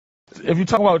if you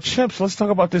talk about chimps, let's talk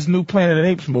about this new Planet of the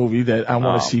Apes movie that I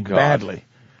want to see badly.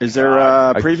 Is there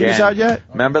previews out yet?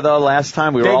 Remember, though, last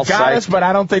time we were all psyched? They got us, but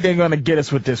I don't think they're going to get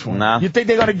us with this one. Nah. You think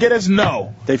they're going to get us?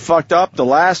 No. They fucked up the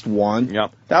last one.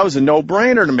 Yep. That was a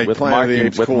no-brainer to make Planet of the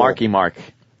Apes with cool. Marky Mark.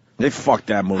 They fucked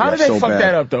that movie up How did they so fuck bad.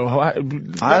 that up, though?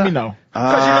 Let me know.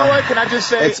 Because you know what? Can I just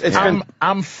say,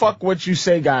 I'm fuck what you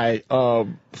say guy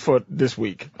for this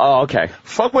week. Oh, okay.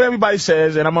 Fuck what everybody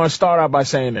says, and I'm going to start out by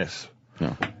saying this.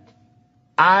 Yeah.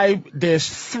 There's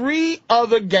 3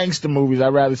 other gangster movies I'd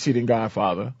rather see than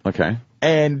Godfather. Okay.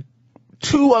 And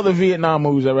 2 other Vietnam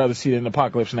movies I'd rather see than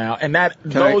Apocalypse Now. And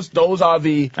those are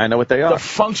the... I know what they are. The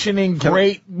functioning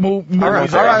great movies. All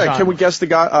right. Can we guess the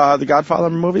Godfather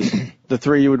movies? The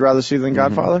 3 you would rather see than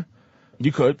Godfather?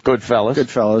 You could.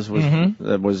 Goodfellas.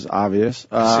 That was obvious.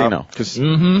 Casino. Because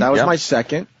that was my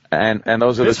second. And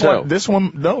those are the 2. This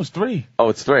one, no, it's 3. Oh,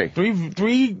 it's 3.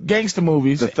 Three gangster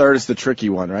movies. The third is the tricky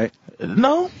one, right?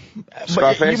 No.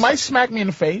 Scarface? But you might smack me in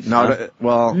the face. No,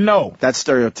 no. That's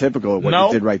stereotypical of what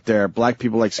you did right there. Black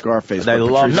people like Scarface. They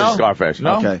love Scarface.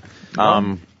 No. Okay.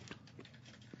 I'm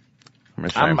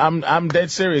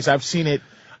dead serious. I've seen it.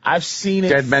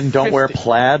 Dead Men Don't Wear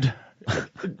Plaid.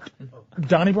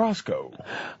 Donnie Brasco.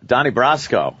 Donnie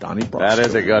Brasco. That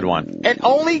is a good one. And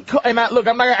I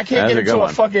can't get into a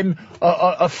fucking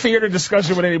a theater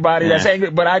discussion with anybody that's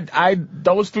angry. But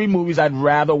those 3 movies I'd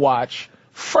rather watch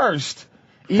first.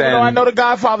 Even though I know The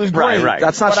Godfather's great. Right.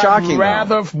 That's not shocking. I'd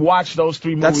rather watch those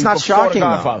 3 movies. That's not shocking. The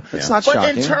Godfather. It's not shocking.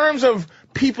 But in terms of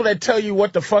people that tell you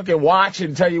what to fucking watch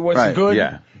and tell you what's good.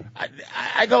 Yeah.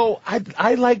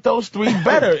 I like those 3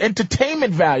 better.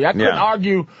 Entertainment value. I couldn't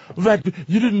argue that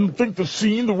you didn't think the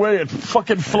scene, the way it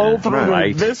fucking flowed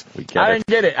through this. I didn't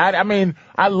get it. I mean,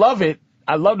 I love it.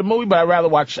 I love the movie, but I'd rather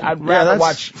watch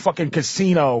fucking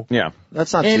Casino. Yeah.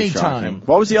 That's not anytime. Too shocking.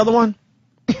 What was the other one?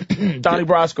 Donnie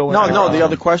Brasco. No, the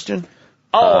other question.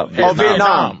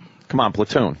 Vietnam. Come on,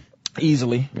 Platoon.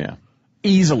 Easily. Yeah.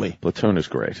 Easily. Platoon is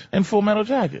great. And Full Metal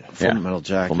Jacket. Full Metal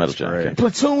Jacket.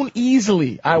 Platoon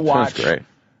easily. I watch. Great.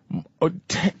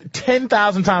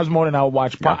 10,000 times more than I would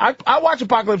watch. I watch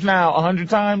Apocalypse Now 100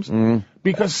 times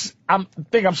because I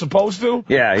think I'm supposed to.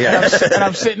 Yeah. And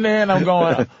I'm sitting there and I'm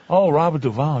going, oh, Robert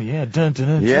Duvall, yeah. Dun, dun,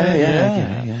 dun,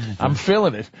 yeah. I'm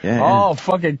feeling it. Oh,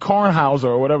 fucking Kornhauser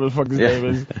or whatever the fuck his name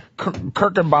is.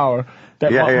 Kirkenbauer.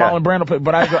 That Marlon Brando played.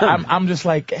 But I'm just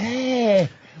like,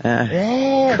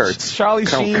 Kurtz. Charlie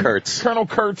Sheen. Colonel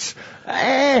Kurtz.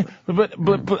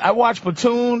 But I watch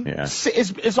Platoon. Yeah.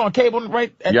 It's on cable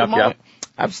right at the moment.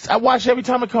 I watch every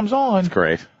time it comes on. It's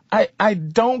great. I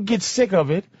don't get sick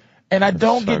of it, and I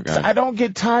don't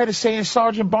get tired of saying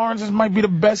Sergeant Barnes might be the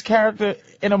best character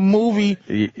in a movie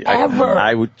ever.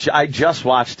 I just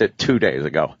watched it 2 days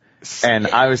ago, and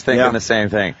I was thinking the same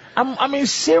thing. I mean,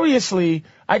 seriously,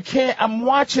 I can't. I'm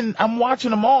watching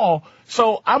them all.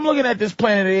 So I'm looking at this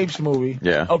Planet of the Apes movie.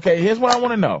 Yeah. Okay, here's what I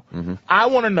want to know. I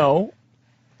want to know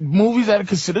movies that are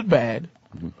considered bad.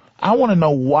 I want to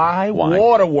know why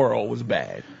Waterworld was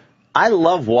bad. I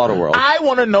love Waterworld. I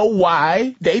want to know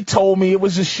why they told me it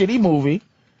was a shitty movie,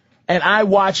 and I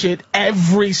watch it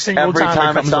every single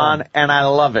time it comes on, and I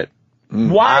love it.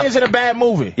 Why is it a bad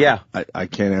movie? Yeah. I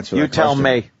can't answer that You tell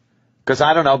me. Because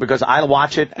I don't know, because I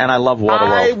watch it and I love Waterworld.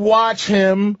 I watch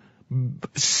him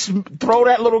throw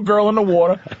that little girl in the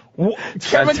water.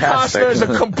 Kevin Costner is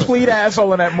a complete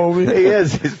asshole in that movie. He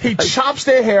is. He chops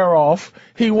their hair off.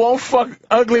 He won't fuck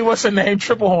ugly, what's her name,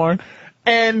 Triple Horn.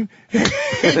 And he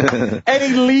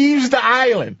leaves the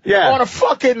island on a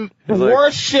fucking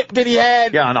worst ship that he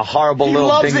had. Yeah, on a horrible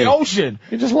little dinghy. He loves the ocean.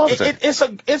 He just loves it.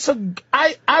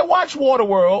 I watch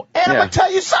Waterworld, and I'm gonna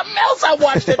tell you something else I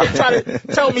watched that they try to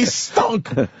tell me stunk.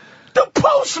 The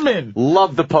Postman.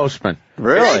 Love The Postman.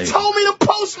 Really? They told me The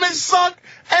Postman sunk,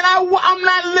 and I'm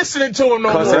not listening to him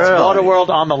no more. Because it's Waterworld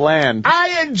on the land.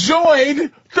 I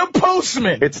enjoyed The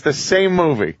Postman. It's the same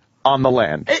movie on the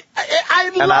land.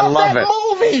 I love that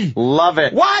movie. Love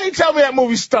it. Why did he tell me that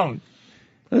movie stunk?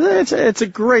 It's a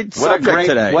great subject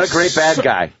today. What a great bad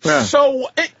guy. So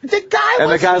the guy and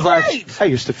was the guy's great. like, I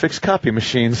used to fix copy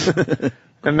machines.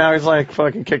 And now he's like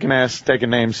fucking kicking ass,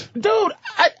 taking names. Dude,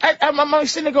 I'm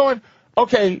sitting there going,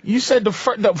 okay, you said the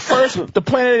first the Planet of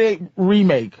the Apes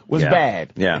remake was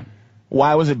bad. Yeah.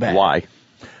 Why was it bad? Why?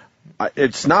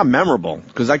 It's not memorable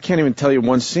because I can't even tell you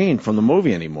one scene from the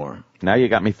movie anymore. Now you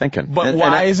got me thinking. But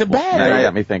why is it bad? Now you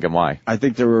got me thinking why. I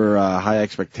think there were high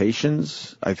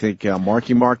expectations. I think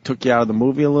Marky Mark took you out of the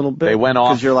movie a little bit. They went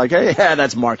off. Because you're like, hey, yeah,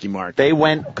 that's Marky Mark. They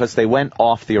went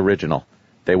off the original.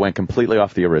 They went completely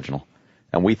off the original.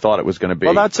 And we thought it was going to be...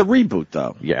 Well, that's a reboot,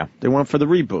 though. Yeah. They went for the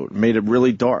reboot. Made it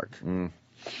really dark.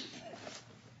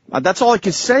 That's all I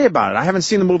can say about it. I haven't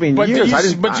seen the movie in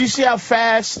years. But you see how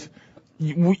fast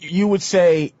you would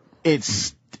say it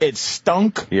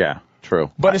stunk? Yeah,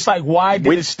 true. But it's like, why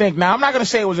did it stink? Now, I'm not going to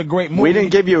say it was a great movie. We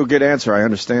didn't give you a good answer. I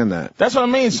understand that. That's what I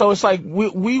mean. So it's like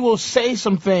we will say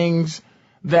some things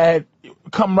that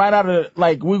come right out of,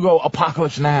 like, we go,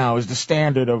 Apocalypse Now is the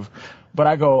standard of, but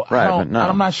I go, right,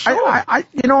 I'm not sure.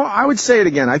 I would say it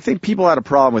again. I think people had a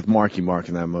problem with Marky Mark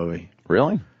in that movie.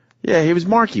 Really? Yeah, he was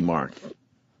Marky Mark.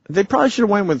 They probably should have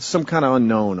went with some kind of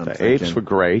unknown. The apes were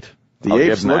great. The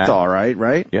apes looked all right,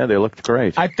 right? Yeah, they looked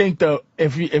great. I think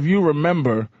if you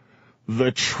remember,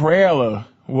 the trailer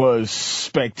was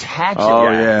spectacular.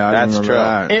 Oh yeah, that's true.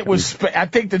 That. It was. I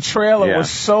think the trailer was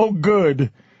so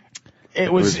good.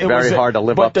 It was very hard to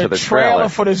live up to the trailer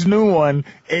for this new one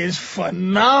is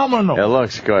phenomenal. It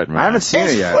looks good, man. I haven't seen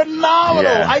it yet. It's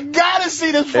phenomenal. Yeah. I gotta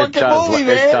see this fucking movie,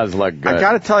 man. It does look good. I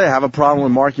gotta tell you, I have a problem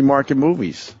with Marky Mark in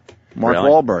movies. Mark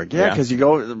Wahlberg. Yeah, because you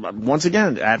go, once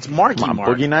again, that's Marky Mark.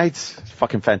 Boogie Nights? It's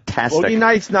fucking fantastic. Boogie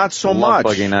Nights, not so much.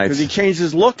 Boogie Nights. Because he changed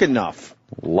his look enough.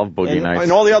 Love Boogie Nights.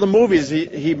 In all the other movies,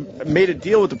 he made a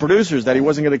deal with the producers that he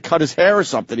wasn't going to cut his hair or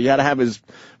something. He had to have his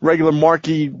regular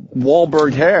Marky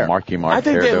Wahlberg hair. Marky Mark. I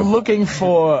think they're looking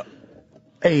for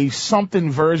a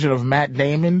something version of Matt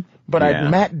Damon, but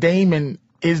Matt Damon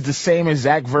is the same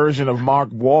exact version of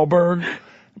Mark Wahlberg,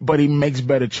 but he makes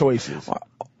better choices.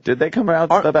 Did they come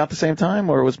out about the same time,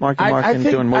 or was Marky Mark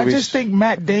doing movies? I just think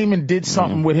Matt Damon did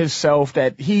something with himself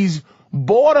that he's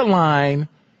borderline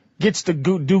gets to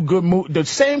do good movies, the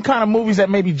same kind of movies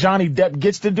that maybe Johnny Depp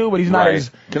gets to do, but he's not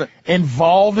as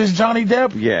involved as Johnny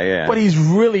Depp. Yeah. But he's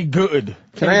really good.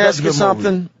 Can I ask you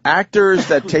something? Actors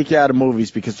that take you out of movies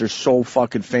because they're so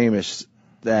fucking famous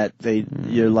that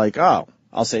you're like, oh,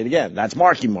 I'll say it again, that's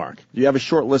Marky Mark. Do you have a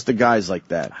short list of guys like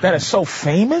that? That are so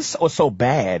famous or so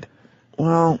bad?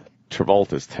 Well,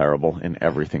 Travolta's terrible in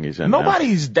everything he's in.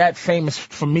 Nobody's that famous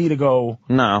for me to go.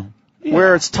 No. Yeah.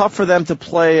 Where it's tough for them to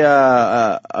play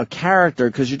a character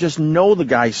because you just know the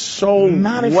guy so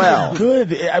Not if well. You're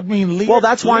good. I mean,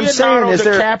 that's why I'm saying is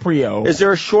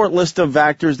there a short list of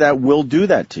actors that will do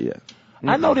that to you?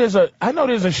 I know there's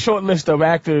a short list of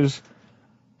actors.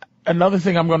 Another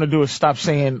thing I'm going to do is stop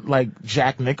saying, like,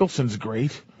 Jack Nicholson's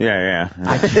great. Yeah.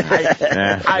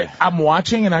 I'm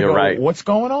watching and I go, right. What's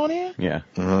going on here? Yeah.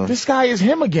 This guy is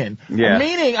him again. Yeah.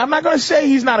 Meaning, I'm not going to say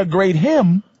he's not a great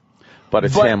him. But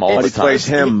it's him all the time. He plays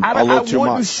him a little too much.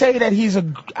 I wouldn't say that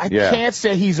I can't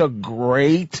say he's a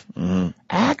great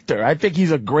actor. I think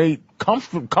he's a great,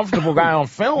 comfortable guy on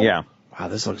film. Yeah. Wow,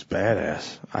 this looks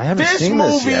badass. I haven't seen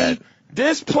this yet.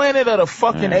 This Planet of the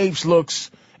fucking Apes looks...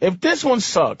 If this one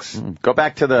sucks... Go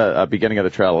back to the beginning of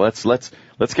the trailer. Let's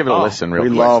give it a listen real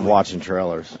quick. We love watching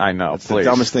trailers. I know, It's the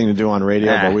dumbest thing to do on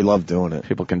radio, but we love doing it.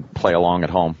 People can play along at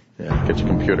home. Yeah. Get your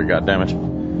computer,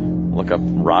 goddammit. Look up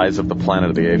Rise of the Planet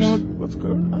of the Apes. What's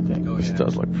good? I think. This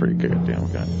does look pretty good. Damn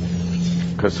good.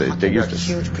 Because they used to...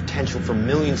 huge potential for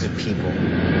millions of people.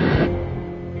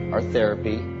 Our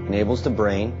therapy enables the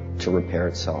brain to repair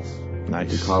itself.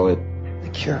 Nice. We call it the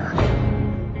cure.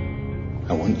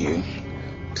 I want you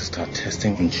to start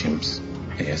testing on chimps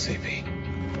ASAP.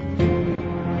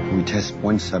 When we test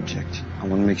one subject, I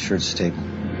want to make sure it's stable.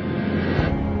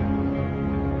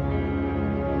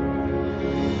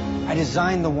 I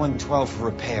designed the 112 for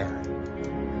repair,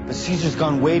 but Caesar's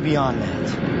gone way beyond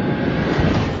that.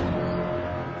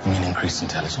 You mean increased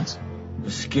intelligence?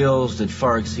 The skills that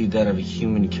far exceed that of a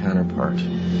human counterpart.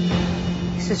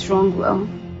 Is this wrong, Will?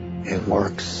 It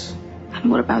works. And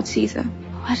what about Caesar?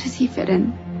 Where does he fit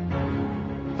in?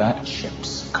 That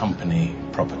ship's company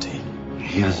property.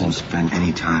 He doesn't spend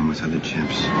any time with other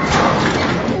chimps.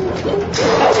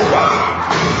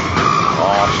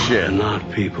 Oh, shit. They're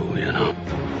not people, you know.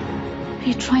 Are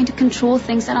you trying to control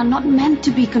things that are not meant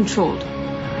to be controlled?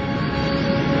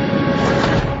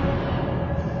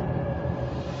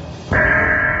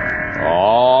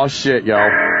 Oh, shit, yo.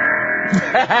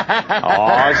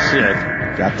 Oh, shit.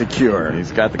 Got the cure.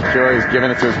 He's got the cure. He's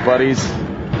giving it to his buddies.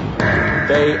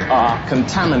 They are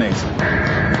contaminated.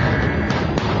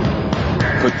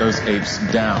 Put those apes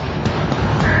down.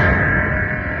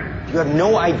 You have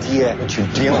no idea what you're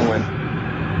dealing with.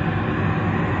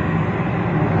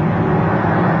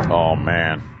 Oh,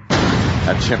 man.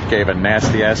 That chimp gave a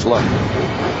nasty-ass look.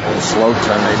 Slow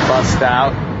turn. They bust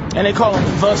out. And they call him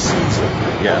the Caesar.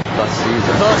 Yeah, the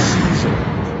Caesar. The Caesar.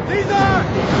 Caesar!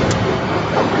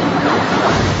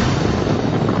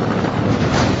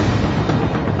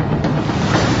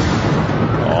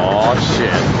 Oh,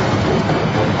 shit.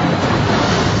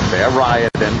 They're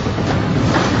rioting.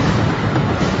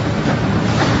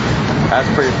 That's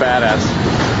pretty badass.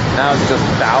 Now it's just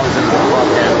thousands of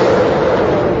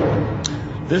fucking...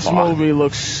 This movie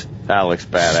looks badass.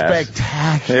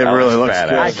 spectacular. It really looks badass.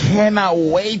 good. I cannot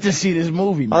wait to see this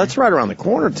movie, man. Oh, that's right around the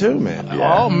corner, too, man.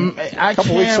 Oh, a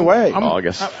couple weeks away.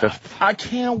 August 5th. I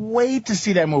can't wait to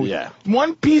see that movie. Yeah.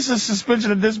 One piece of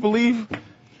suspension of disbelief,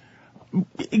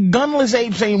 gunless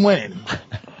apes ain't winning.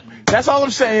 That's all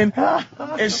I'm saying.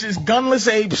 It's just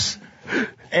gunless apes.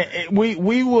 We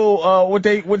will what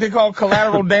they call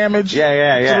collateral damage.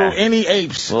 Yeah. Through any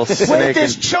apes. Little Wait, snake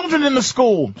there's and- children in the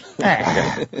school.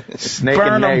 Snake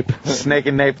Burn and 'em. nape. Snake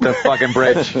and nape the fucking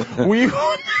bridge.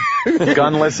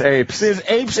 Gunless apes. There's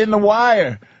apes in the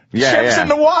wire. Yeah, Chips yeah. in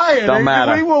the wire. Don't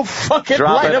matter. We will fucking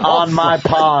Drop light it them on off. my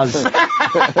paws.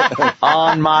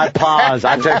 On my paws.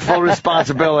 I take full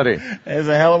responsibility. It's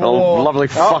a hell of a A war. lovely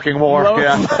fucking war.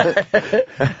 Yeah.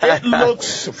 It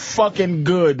looks fucking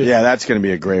good. Yeah, that's going to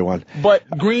be a great one. But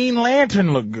Green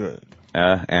Lantern looked good.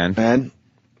 And And?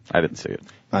 I didn't see it.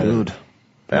 Dude.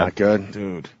 Not good.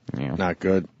 Dude. Yeah. Not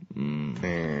good.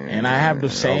 And I have the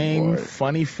same boy.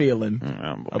 funny feeling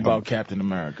boy. about Captain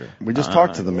America. We just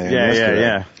talked to the man yesterday.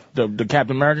 Yeah. The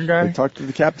Captain America guy? We talked to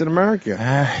the Captain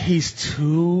America. He's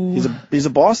too... He's a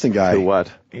Boston guy. Do what?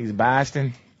 He's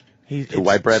Boston. Too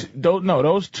white bread?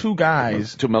 Those two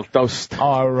guys To milk toast.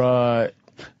 are...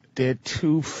 they're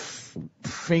two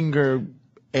finger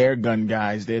air gun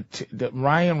guys.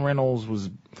 Ryan Reynolds was...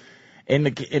 In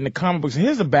the comic books,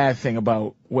 here's the bad thing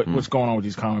about what's going on with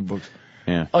these comic books.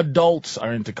 Yeah. Adults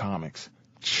are into comics.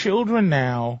 Children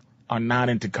now are not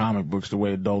into comic books the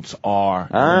way adults are.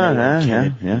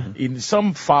 Yeah.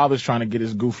 Some father's trying to get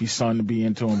his goofy son to be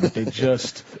into them, but they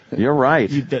just... You're right.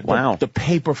 Wow. The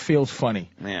paper feels funny.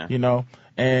 Yeah. You know?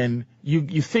 And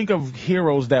you think of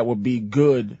heroes that would be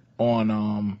good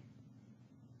on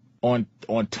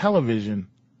television,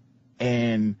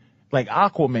 and like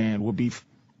Aquaman would be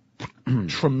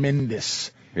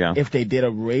tremendous if they did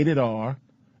a rated R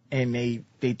and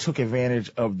they took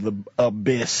advantage of the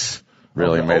abyss.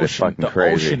 Really made it fucking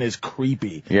crazy. The ocean is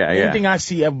creepy. Yeah. Anything I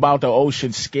see about the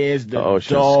ocean scares the ocean's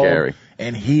dog. scary.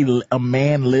 And a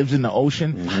man lives in the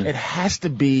ocean. It has to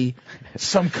be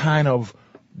some kind of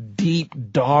deep,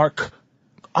 dark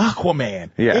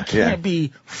Aquaman. Yeah, It can't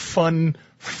be fun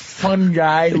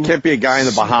guy. It can't be a guy in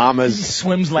the Bahamas. He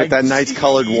swims like with that nice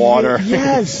colored water.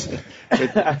 Yes.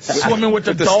 Swimming with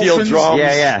the steel dolphins. drums.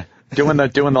 Yeah.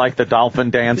 Doing like the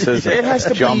dolphin dances. It has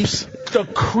to jumps. be the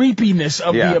creepiness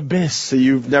of the abyss. So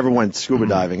you've never went scuba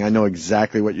diving. I know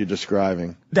exactly what you're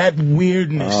describing. That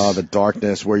weirdness. Oh, the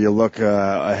darkness where you look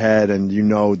ahead and you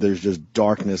know there's just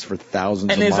darkness for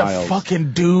thousands and of there's miles. a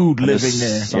fucking dude And living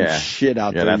there's there. some shit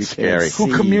out there that's you scary. can't see.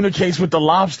 Who communicates with the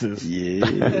lobsters. Yeah.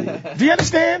 Do you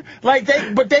understand? But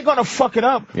they're gonna fuck it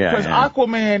up. Yeah, Because yeah.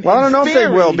 Aquaman, Well, I don't know if they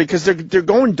theory- will because they're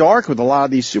going dark with a lot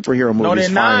of these superhero movies. No, they're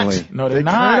finally. not. No, they're they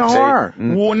not. Kind of are.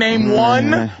 Well, name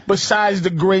one besides the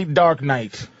Great Dark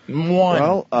Knight. One.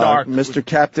 Well, dark. Mr.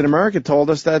 Captain America told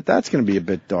us that that's going to be a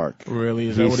bit dark. Really?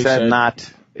 Is that He what said he said?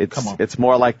 not. It's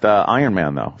more like the Iron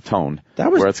Man though tone.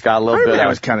 That was where it's got a little Iron bit Man of.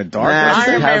 was kind of dark.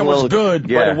 Iron Man was good,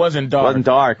 but it wasn't dark. Wasn't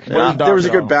dark. It wasn't dark There was a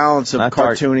at all. good balance of Not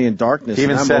dark. cartoony and darkness. He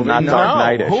even in that said movie. not No, Dark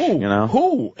Knight-ish, who? you know?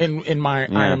 Who in my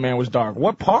Iron Man was dark?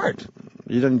 What part?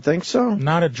 You didn't think so?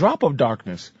 Not a drop of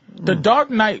darkness. The Dark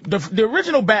Knight, the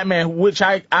original Batman, which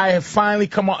I have finally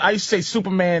come on. I used to say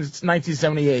Superman's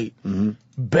 1978.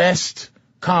 Best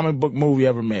comic book movie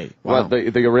ever made. Well,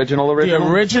 the original. The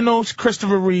original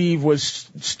Christopher Reeve was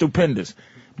stupendous.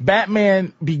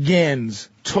 Batman Begins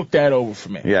took that over for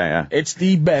me. Yeah. It's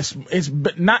the best. It's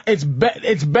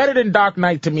better than Dark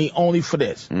Knight to me only for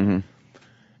this.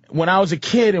 When I was a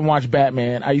kid and watched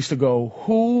Batman, I used to go,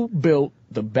 who built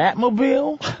the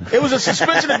Batmobile? It was a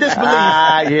suspension of disbelief.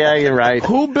 Yeah, you're right.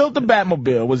 Who built the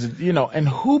Batmobile? Was it, and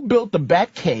who built the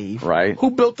Batcave? Right.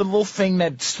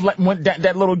 Went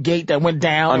that little gate that went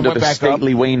down Under and went the back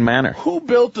stately up? Wayne Manor. Who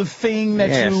built the thing that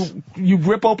Yes. you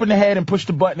rip open the head and push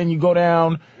the button and you go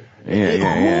down?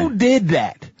 Who did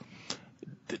that?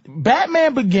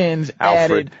 Batman Begins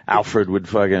added Alfred would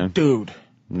fucking dude.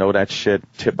 know that shit.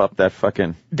 Tip up that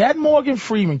fucking. That Morgan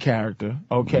Freeman character,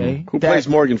 okay? Who plays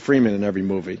Morgan Freeman in every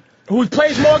movie? Who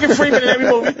plays Morgan Freeman in every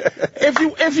movie?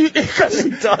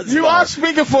 Because you are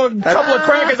speaking for a couple of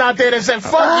crackers out there that said,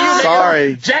 "Fuck you, nigga."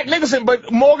 Sorry. Jack Nicholson,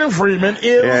 but Morgan Freeman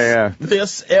is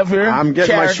this ever. I'm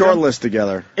getting my character. short list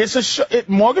together. It's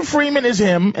Morgan Freeman is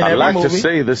him in I'd every like movie. to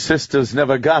say the sisters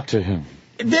never got to him.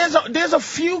 There's a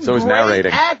few So he's great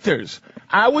narrating. actors.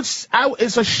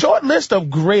 It's a short list of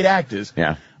great actors.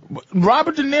 Yeah.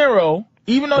 Robert De Niro,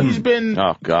 even though he's been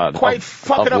quite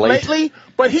fucking up late. lately,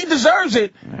 but he deserves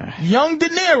it. Young De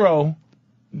Niro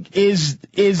is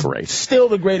Great. still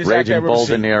the greatest actor Raging I've ever Bull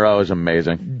De seen. Niro is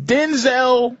amazing.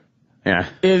 Denzel Yeah.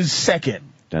 is second.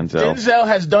 Denzel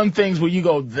has done things where you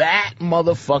go, that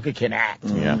motherfucker can act.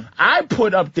 Yeah. I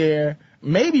put up there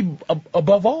maybe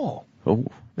above all. Oh.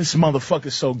 This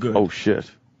motherfucker's so good. Oh shit.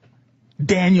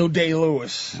 Daniel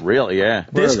Day-Lewis. Really? Yeah.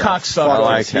 This cocksucker.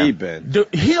 Like he been?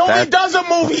 He only does a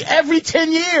movie every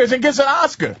 10 years and gets an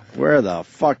Oscar. Where the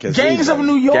fuck is Gangs he of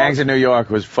New York. Gangs of New York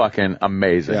was fucking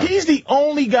amazing. Yeah. He's the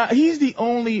only guy. He's the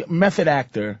only method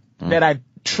actor that I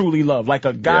truly love. Like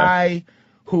a guy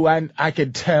who I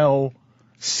could tell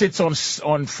sits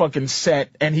on fucking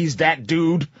set and he's that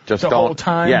dude Just the don't, whole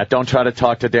time. Yeah, don't try to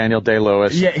talk to Daniel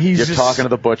Day-Lewis. Yeah, You're talking to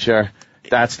the butcher.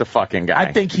 That's the fucking guy.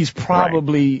 I think he's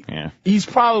probably he's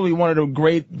probably one of the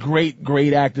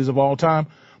great actors of all time.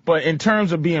 But in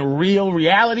terms of being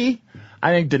reality,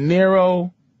 I think De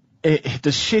Niro,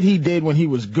 the shit he did when he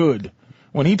was good,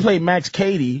 when he played Max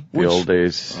Cady, the old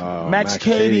days. Max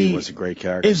Cady was a great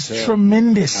character. Is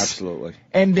tremendous. Absolutely.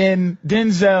 And then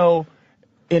Denzel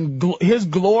in his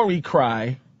glory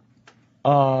cry.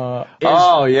 The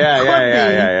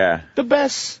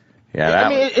best. Yeah, I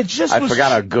mean, it just I was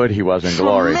forgot how good he was in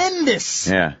Glory. Tremendous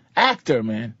Yeah. actor,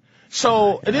 man.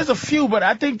 So there's a few, but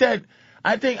I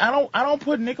don't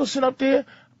put Nicholson up there.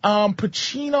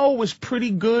 Pacino was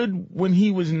pretty good when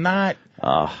he was not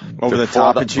Over the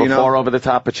Top Pacino. Before Over the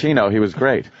Top Pacino, he was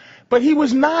great. But he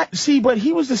was not, but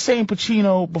he was the same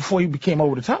Pacino before he became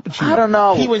Over the Top Pacino. I don't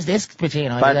know. He was this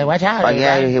Pacino. But, Watch out. but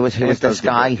yeah, he was this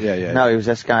guy. Yeah. No, he was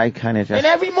this guy kind of just. In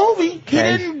every movie, he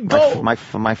didn't go.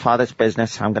 My father's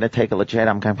business. I'm going to take a legit.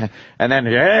 And then,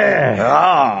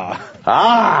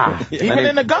 Even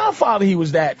in The Godfather, he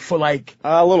was that for like.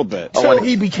 A little bit. So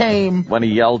he became. When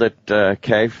he yelled at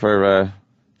Kay for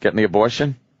getting the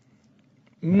abortion?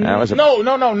 That was No,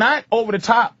 not Over the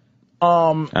Top.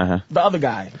 The other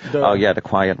guy. The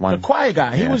quiet one. The quiet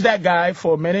guy. He was that guy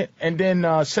for a minute, and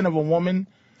then Sin of a Woman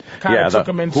kind of took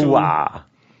him into.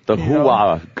 The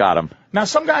hoo-ah got him. Now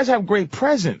some guys have great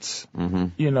presence,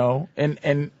 you know,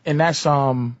 and that's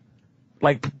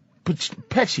like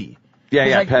Pesci.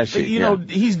 Pesci. You know,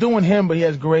 he's doing him, but he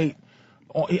has great.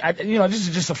 This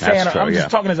is just a fan. I'm just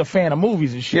talking as a fan of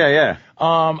movies and shit. Yeah.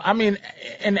 I mean,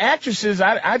 and actresses,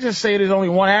 I just say there's only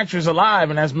one actress alive,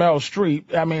 and that's Meryl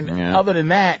Streep. I mean, other than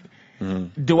that,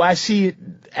 do I see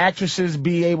actresses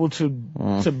be able to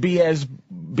be as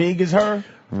big as her?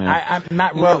 I'm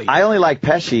not really. Well, I only like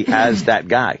Pesci as that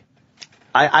guy.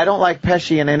 I don't like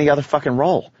Pesci in any other fucking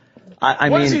role.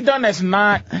 What has he done that's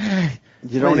not?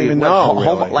 You don't even know.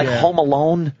 Home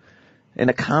Alone. In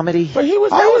a comedy, but that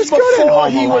was before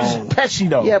he was Pesci,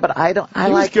 though. Yeah, but I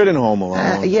he was good in Home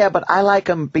Alone. But I like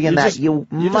him being you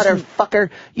motherfucker,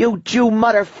 you Jew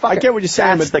motherfucker. I get what you're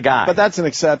saying, that's the guy. But that's an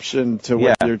exception to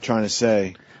what you're trying to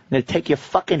say. I'm gonna take your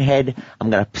fucking head. I'm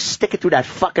gonna stick it through that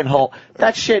fucking hole.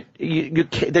 That shit.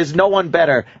 There's no one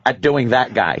better at doing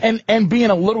that guy. And being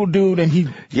a little dude, and he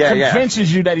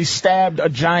convinces you that he stabbed a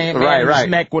giant man in his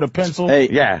neck with a pencil. Hey,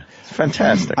 it's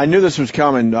fantastic. I knew this was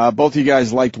coming. Both of you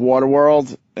guys liked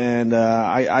Waterworld, and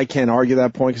I can't argue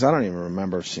that point because I don't even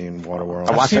remember seeing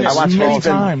Waterworld. I've seen it many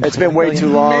times. It's been way too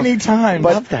long. Many times.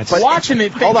 But watching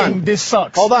it, thinking this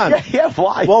sucks. Hold on.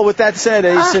 Why? Well, with that said,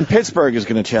 Ace in Pittsburgh is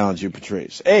going to challenge you,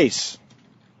 Patrice. Ace.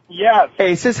 Yes.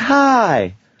 Ace is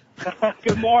hi.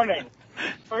 Good morning.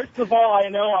 First of all, I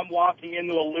know I'm walking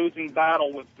into a losing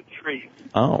battle with Patrice.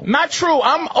 Oh. Not true.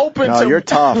 I'm open to... No, you're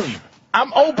tough.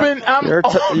 I'm open.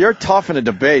 You're tough in a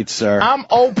debate, sir. I'm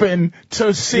open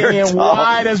to seeing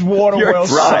why does Waterworld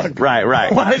suck.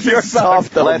 Right. Why does it suck? Tough,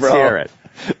 though, Let's hear it.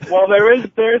 Well,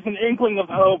 there's an inkling of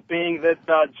hope, being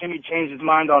that Jimmy changed his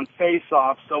mind on Face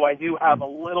Off, so I do have a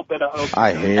little bit of hope.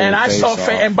 I hate And I saw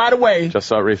and by the way, just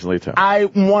saw it recently too. I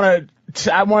wanted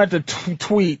to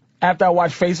tweet after I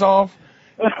watched Face Off.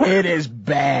 It is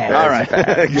bad. All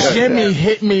right. Jimmy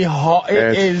hit me hard.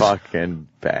 It's fucking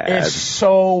bad. It's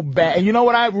so bad. And you know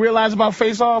what I realized about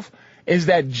Face Off is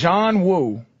that John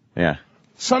Woo. Yeah.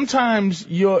 Sometimes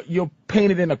you're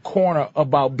painted in a corner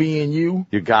about being you.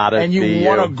 You gotta and you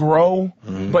want to grow,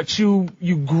 but you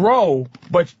grow,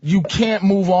 but you can't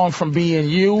move on from being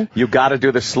you. You gotta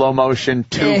do the slow motion,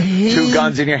 two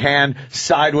guns in your hand,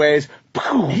 sideways.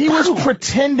 He was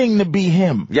pretending to be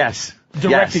him. Yes.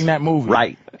 Directing that movie.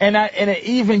 Right. And it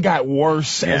even got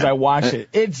worse as I watched it.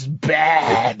 It's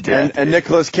bad. And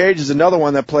Nicolas Cage is another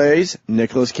one that plays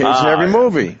Nicolas Cage in every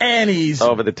movie. And he's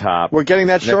over the top. We're getting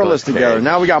that short list together.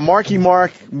 Now we got Marky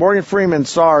Mark, Morgan Freeman,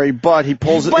 sorry, but he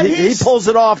pulls it he pulls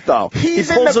it off though. He's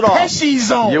he pulls in the it Pesci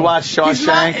zone. You watch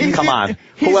Shawshank? Come on.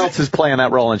 Who else is playing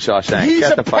that role in Shawshank?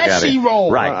 Get the fuck out of Pesci here.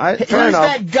 role. Right. He's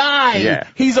that guy. Yeah.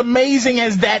 He's amazing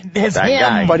as that him.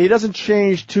 Guy. But he doesn't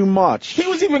change too much. He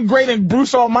was even great in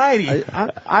Bruce Almighty.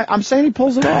 I'm saying he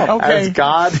pulls it off. As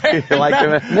God,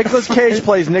 Nicolas Cage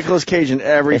plays Nicolas Cage in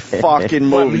every fucking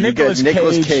movie. You get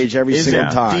Nicolas Cage every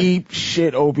single time. Deep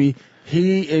shit, Opie.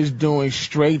 He is doing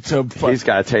straight to. He's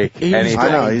got to take anything. I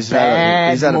know he's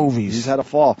had movies. He's had a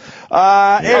fall.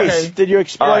 Ace, did you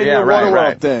explain the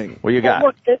Waterworld thing? What you got?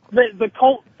 Look,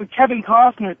 the Kevin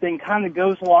Costner thing kind of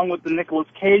goes along with the Nicolas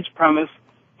Cage premise.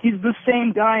 He's the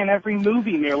same guy in every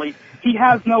movie, nearly. He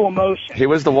has no emotion. He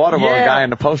was the Waterworld guy in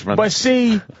The Postman. But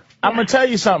see, I'm gonna tell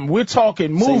you something. We're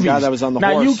talking movies. Same guy that was on the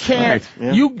now horse. You can't.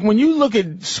 When you look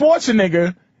at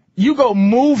Schwarzenegger, you go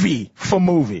movie for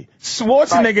movie.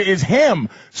 Schwarzenegger is him.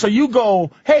 So you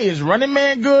go, hey, is Running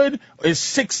Man good?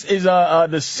 Is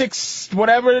the sixth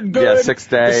whatever good? Yeah, Sixth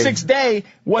Day. The Sixth Day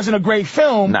wasn't a great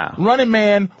film. No. Running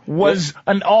Man was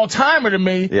an all-timer to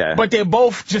me. Yeah. But they're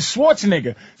both just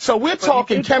Schwarzenegger. So we're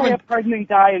talking Kevin. A pregnant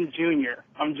guy in Junior.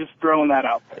 I'm just throwing that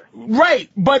out there. Right,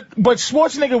 but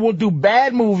Schwarzenegger will do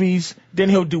bad movies, then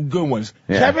he'll do good ones.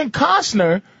 Yeah. Kevin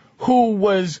Costner, who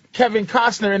was Kevin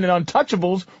Costner in The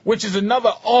Untouchables, which is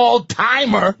another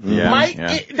all-timer,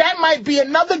 that might be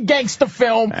another gangster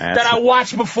film that I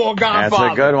watched before Godfather.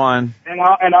 That's a good one.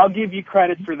 And I'll give you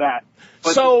credit for that.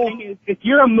 But so, the thing is, if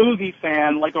you're a movie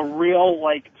fan, like a real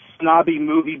snobby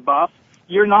movie buff,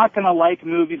 you're not going to like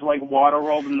movies like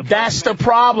Waterworld and That's the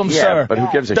problem, sir. But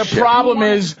who gives a shit?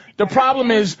 The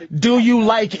problem is, do you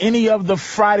like any of the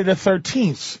Friday the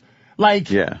 13th?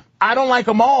 I don't like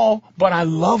them all, but I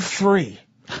love 3.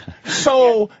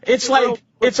 So it's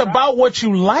it's about what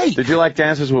you like. Did you like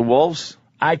Dances with Wolves?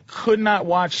 I could not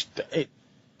watch it.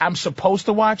 I'm supposed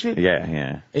to watch it.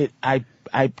 Yeah.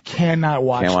 I cannot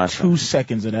watch 2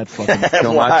 seconds of that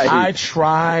fucking. Why? I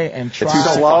try and try.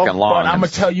 It's so fucking long. But I'm gonna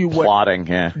tell you what. Plotting,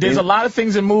 There's a lot of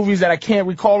things in movies that I can't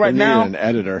recall right now. An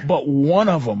editor. But one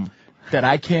of them that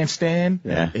I can't stand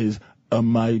is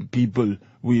my people.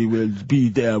 We will be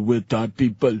there with our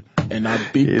people, and our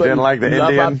people you didn't like the love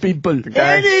Indian our people.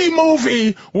 guy? Any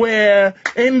movie where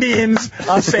Indians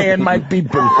are saying my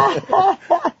people,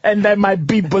 and then my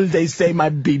people, they say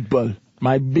my people.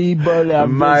 My people are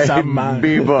my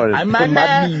people. I'm my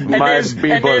man.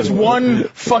 And there's one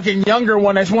fucking younger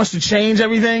one that wants to change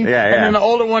everything. Yeah. And then the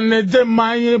older one, that's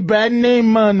my bad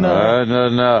name, man.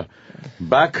 No.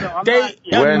 Back. They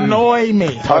annoy me.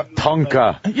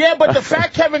 Tonka. Yeah, but the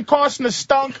fact Kevin Costner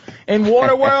stunk in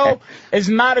Waterworld is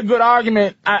not a good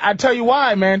argument. I tell you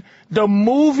why, man. The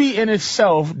movie in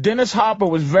itself, Dennis Hopper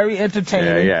was very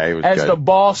entertaining he was as good. the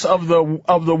boss of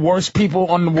the worst people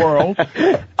on the world.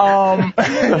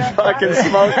 The fucking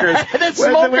smokers.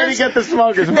 Where did he get the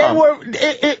smokers from?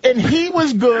 And he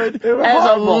was good as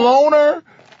a loner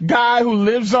guy who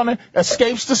lives on it,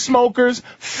 escapes the smokers,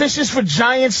 fishes for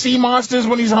giant sea monsters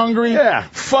when he's hungry. Yeah.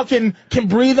 Fucking can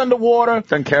breathe underwater.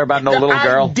 Doesn't care about no little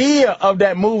girl. The idea of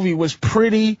that movie was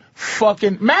pretty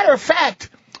fucking. Matter of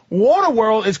fact,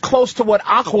 Waterworld is close to what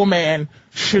Aquaman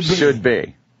should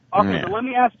be. Okay, but let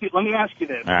me ask you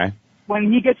this. All right.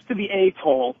 When he gets to the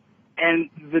atoll and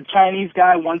the Chinese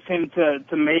guy wants him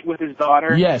to mate with his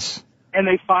daughter. Yes. And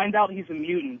they find out he's a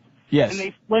mutant. Yes. And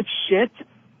they flip shit.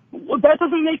 Well, that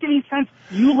doesn't make any sense.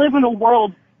 You live in a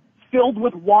world filled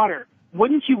with water.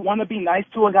 Wouldn't you want to be nice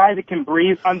to a guy that can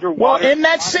breathe underwater? Well, in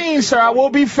that scene, sir, I will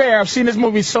be fair. I've seen this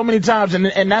movie so many times,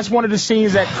 and that's one of the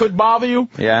scenes that could bother you.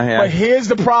 Yeah. But here's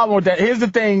the problem with that. Here's the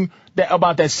thing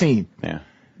about that scene. Yeah.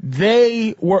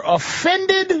 They were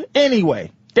offended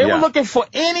anyway. They were looking for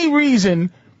any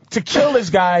reason to kill this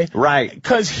guy. Right.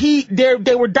 Because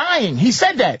they were dying. He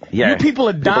said that. Yeah. You people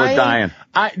are dying. People are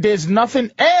dying. There's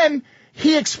nothing. And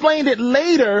he explained it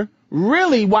later.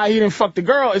 Really, why he didn't fuck the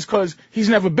girl is because he's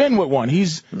never been with one.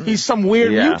 He's some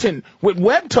weird mutant with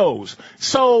web toes.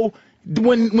 So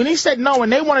when he said no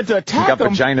and they wanted to attack him,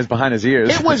 he got vaginas behind his ears.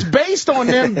 It was based on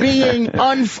them being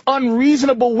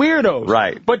unreasonable weirdos.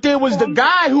 Right. But there was the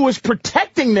guy who was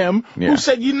protecting them who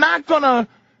said, "You're not gonna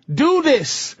do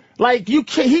this." Like, you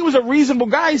can't, he was a reasonable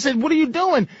guy. He said, "What are you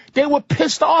doing?" They were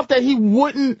pissed off that he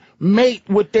wouldn't mate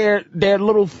with their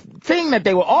little thing that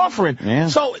they were offering. Yeah.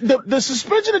 So the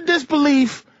suspension of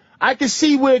disbelief, I can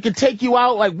see where it could take you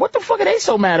out. Like, what the fuck are they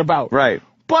so mad about? Right.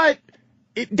 But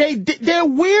they're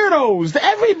weirdos.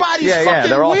 Everybody's fucking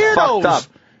they're all weirdos. fucked up.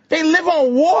 They live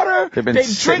on water. They've been they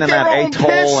sitting drink in their that own atoll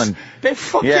piss. and They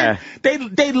fucking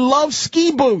they love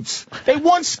ski boots. They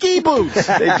want ski boots.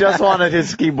 They just wanted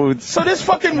his ski boots. So this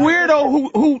fucking weirdo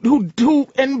who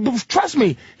and trust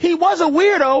me, he was a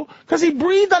weirdo because he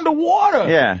breathed underwater.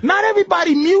 Yeah. Not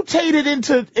everybody mutated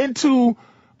into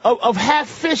of half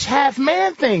fish, half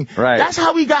man thing. Right. That's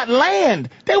how he got land.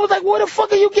 They was like, where the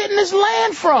fuck are you getting this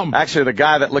land from? Actually, the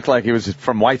guy that looked like he was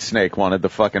from Whitesnake wanted the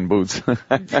fucking boots. Yeah,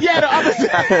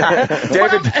 the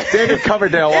other David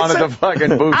Coverdale wanted the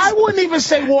fucking boots. I wouldn't even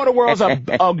say Waterworld's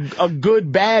a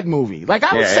good bad movie. Like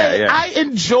I would say, I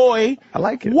enjoy. I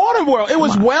like it. Waterworld. It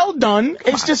was well done.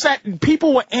 It's just that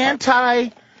people were anti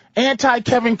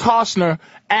Kevin Costner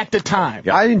at the time.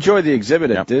 I enjoyed the exhibit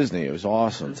at Disney. It was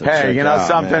awesome. Hey, you know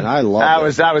something? Man, I love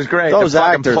it. That was great. Those the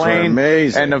fucking actors plane were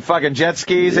amazing. and the fucking jet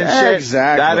skis and shit.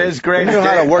 Exactly. That is great. You know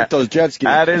how to work those jet skis.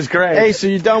 That is great. Hey, so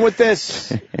you done with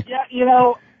this? Yeah, you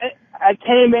know, I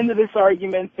came into this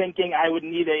argument thinking I would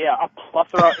need a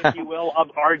plethora, if you will,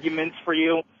 of arguments for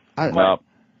you. I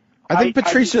think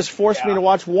Patrice just forced me to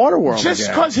watch Waterworld. Just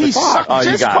because he sucked.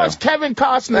 Just because Kevin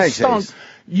Costner stunk.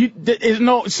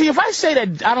 See, if I say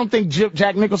that I don't think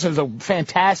Jack Nicholson's a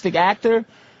fantastic actor,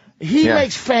 he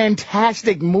makes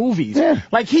fantastic movies. Yeah.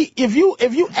 Like if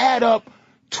you add up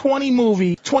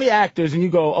 20 actors and you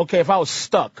go, okay, if I was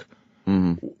stuck,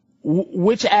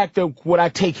 which actor would I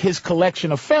take his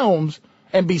collection of films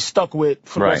and be stuck with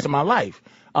for the rest of my life?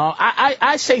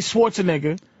 I say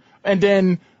Schwarzenegger, and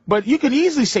then. But you could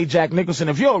easily say Jack Nicholson.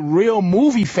 If you're a real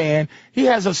movie fan, he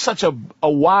has such a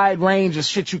wide range of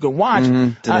shit you can watch.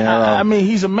 I mean,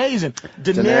 he's amazing.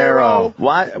 De Niro.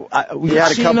 He had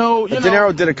De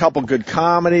Niro did a couple good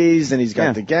comedies, and he's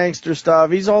got the gangster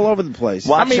stuff. He's all over the place.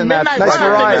 I mean, Midnight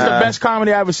Ride is the best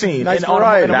comedy I've ever seen. Nice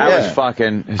variety. That was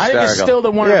fucking hysterical. I think it's still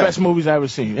one of the best movies I've ever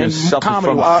seen. He suffered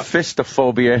from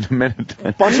fistophobia in a minute.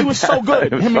 He was so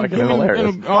good.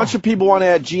 A bunch of people want to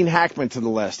add Gene Hackman to the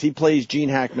list. He plays Gene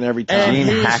Hackman every time. Gene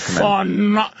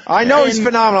Hackman. I know he's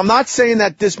phenomenal. I'm not saying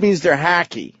that this means they're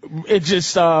hacky. It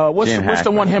just what's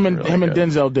the one him and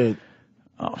Denzel did?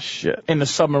 Oh shit! In the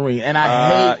submarine, and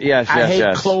I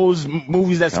hate closed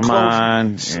movies that's closed. Come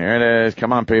on, here it is.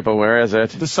 Come on, people, where is it?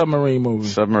 The submarine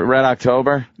movie. Red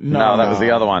October? No, that was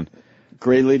the other one.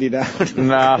 Gray Lady Down.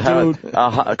 No,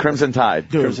 dude. Crimson Tide.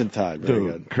 Dude. Crimson Tide. Very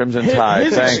good. Crimson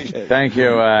Tide. Thank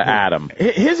you, Adam.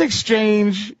 His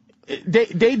exchange.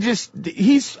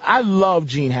 I love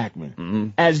Gene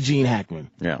Hackman as Gene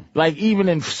Hackman. Yeah. Like even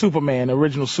in Superman,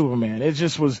 original Superman, it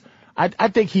just was. I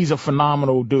think he's a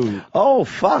phenomenal dude. Oh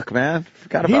fuck, man!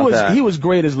 Forgot about that. He was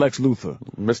great as Lex Luthor.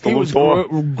 Mr. He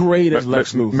Luthor. was great as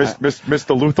Lex Luthor.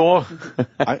 Mr. Luthor.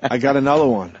 I got another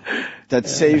one that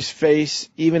saves face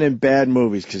even in bad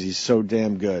movies because he's so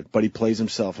damn good. But he plays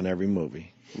himself in every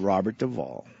movie. Robert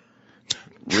Duvall.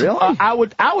 Really? I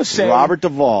would say Robert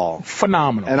Duvall.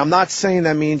 Phenomenal. And I'm not saying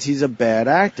that means he's a bad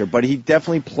actor, but he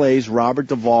definitely plays Robert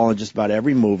Duvall in just about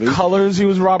every movie. Colors, he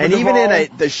was Robert Duvall. And even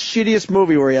in the shittiest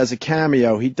movie where he has a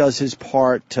cameo, he does his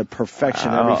part to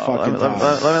perfection every fucking time.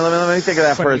 Let me think of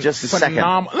that for just a second.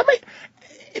 Let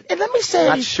me say,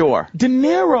 not sure. De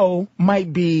Niro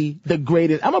might be the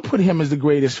greatest. I'm gonna put him as the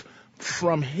greatest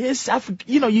from his.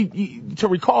 To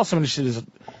recall some of the shit is,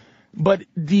 but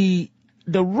the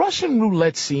Russian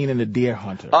roulette scene in The Deer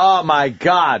Hunter. Oh my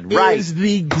God! Right, is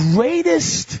the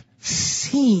greatest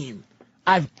scene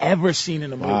I've ever seen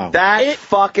in a movie. Wow. That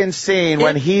fucking scene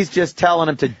when he's just telling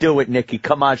him to do it, Nicky.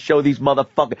 Come on, show these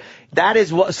motherfuckers. That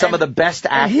is some of the best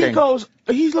acting. And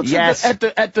he looks at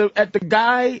the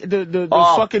guy, the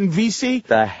fucking VC,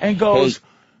 and goes,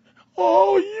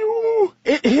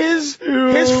 his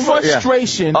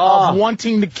frustration of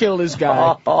wanting to kill this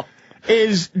guy.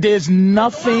 There's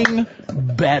nothing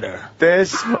better.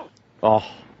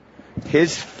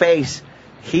 His face,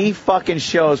 he fucking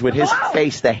shows with his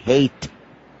face the hate.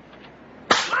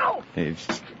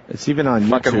 It's even on YouTube.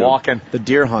 Fucking Walken. The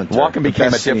Deer Hunter. Walken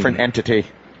became a different entity.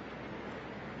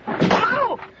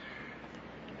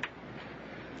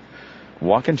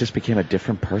 Walken just became a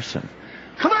different person.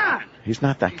 Come on! He's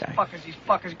not that guy. These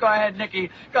fuckers. Go ahead, Nicky.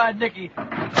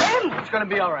 It's gonna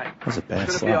be all right. That's a bad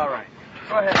It's gonna be all right.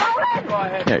 Go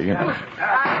ahead. Yeah,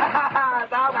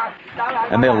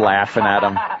 and they're laughing at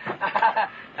him.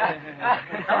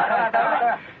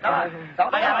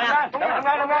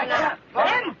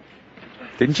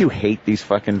 Didn't you hate these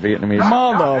fucking Vietnamese?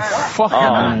 Motherfucker.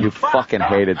 Oh, you fucking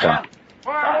hated them.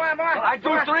 I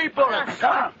do 3 bullets.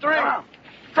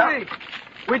 3.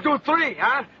 We do 3,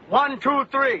 huh? 1, 2,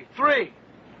 3. 3.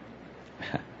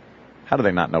 How do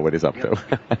they not know what he's up to?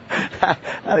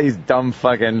 How do these dumb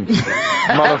fucking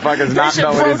motherfuckers not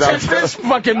know what he's up to? This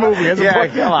fucking movie.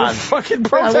 Come on. Fucking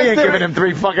we ain't giving him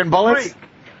 3 fucking bullets.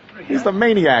 He's the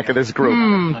maniac of this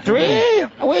group. 3?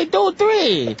 We do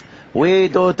 3. We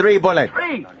do 3 bullets.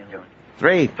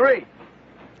 3.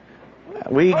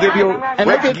 We give you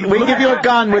a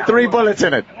gun with 3 bullets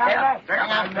in it.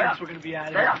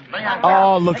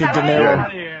 Oh, look at De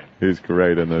Niro. He's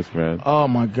great in this, man. Oh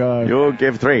my God. You'll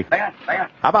give 3.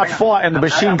 How about 4 in the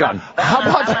machine gun? How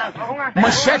about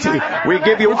machete? We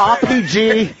give you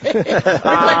RPG,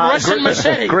 like Russian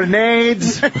machete,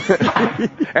 grenades,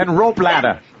 and rope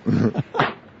ladder.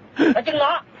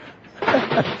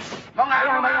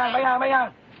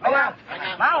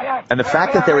 And the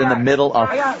fact that they're in the middle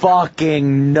of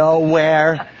fucking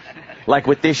nowhere, like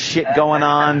with this shit going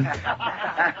on.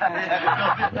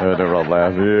 Oh, they're all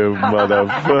laughing, you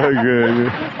motherfucker.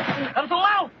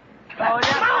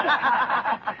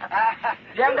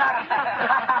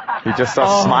 He just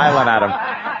starts smiling at him.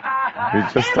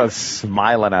 He just starts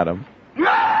smiling at him.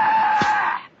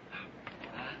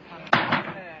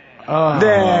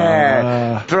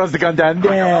 There. Throws the gun down.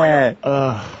 There.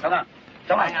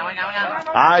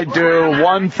 I do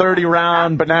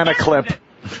 130-round banana clip.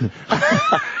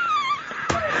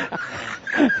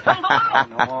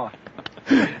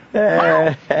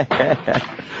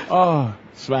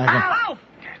 Smack him.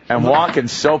 And walking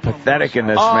so pathetic in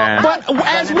this, man. But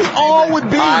as we all would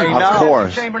be. I know. Of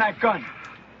course. Like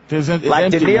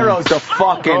De Niro's the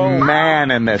fucking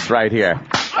man in this right here.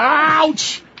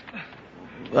 Ouch!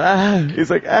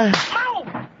 He's like, God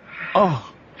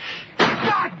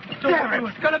damn it.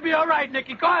 It's gonna be all right,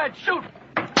 Nicky. Go ahead, shoot.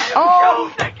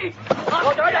 Oh, Shoot, Nicky. Oh,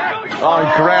 he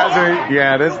grabs her.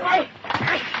 Yeah, this.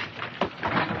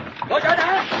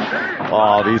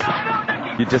 Oh, these.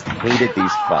 You just hated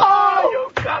these fucks. Oh,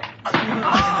 you got.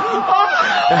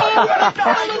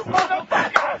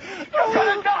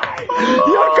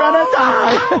 You're gonna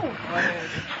die.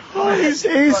 Oh,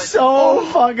 he's so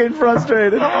fucking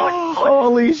frustrated.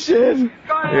 Holy shit.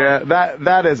 Yeah,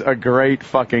 that is a great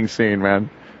fucking scene, man.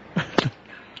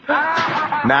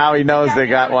 Now he knows they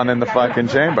got one in the fucking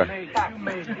chamber.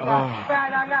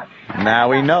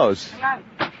 Now he knows.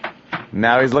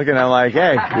 Now he's looking at him like,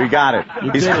 hey, we got it.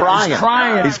 He's crying.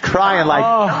 He's crying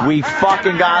like, we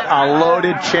fucking got a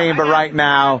loaded chamber right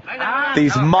now.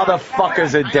 These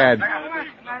motherfuckers are dead.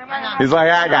 He's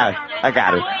like, I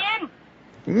got it.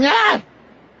 Yeah.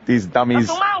 These dummies.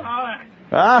 All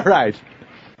right.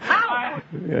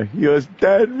 Yeah, you're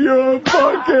dead. You're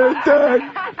fucking dead.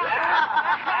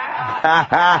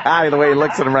 The way he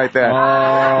looks at him right there.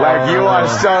 Like, you are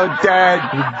so dead.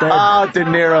 Oh, De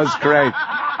Niro's great.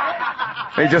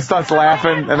 He just starts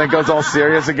laughing and then goes all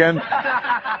serious again.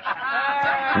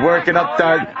 Working up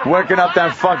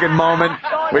that fucking moment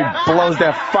where he blows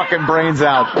their fucking brains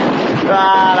out.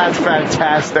 Ah, that's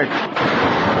fantastic.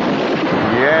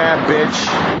 Yeah, bitch.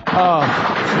 Oh,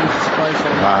 Jesus Christ.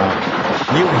 Wow.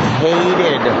 You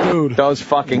hated those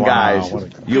fucking guys.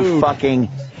 You fucking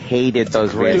hated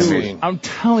those Vietnamese. I'm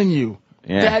telling you,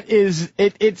 that is,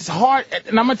 it's hard.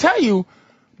 And I'm going to tell you,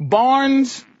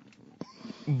 Barnes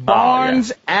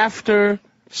after,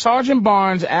 Sergeant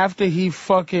Barnes, after he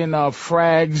fucking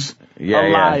frags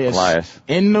Elias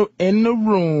in the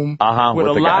room with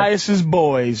Elias's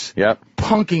boys,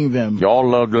 punking them. Y'all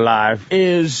look alive.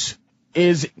 Is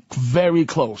very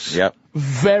close. Yep.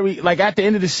 Very, like at the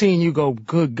end of the scene, you go,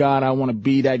 good God, I want to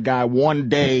be that guy one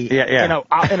day. You know,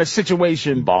 in a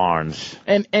situation. Barnes.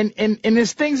 And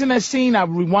there's things in that scene, I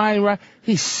rewind,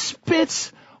 he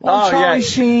spits on Charlie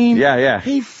Sheen. Yeah.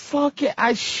 He fucking,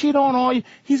 I shit on all you.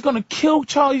 He's gonna kill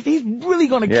Charlie. He's really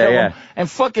gonna kill him. And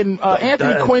fucking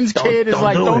Anthony Quinn's kid is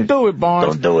like, don't do it,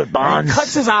 Barnes. Don't do it, Barnes. And he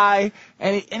cuts his eye,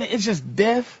 and it's just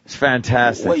death. It's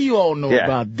fantastic. What do you all know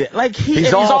about death? Like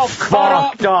he's all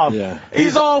fucked up. Yeah.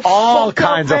 He's all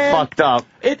kinds of fucked up.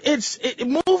 It's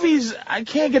movies. I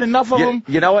can't get enough of them.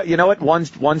 You know what?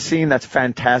 One scene that's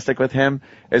fantastic with him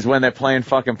is when they're playing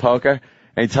fucking poker.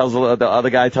 And he tells the other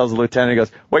guy, tells the lieutenant, he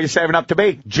goes, what are you saving up to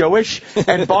be? Jewish?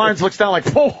 And Barnes looks down like,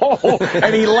 whoa,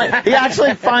 and he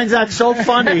actually finds that so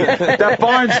funny that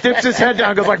Barnes dips his head down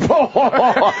and goes like,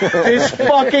 whoa, this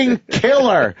fucking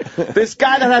killer. This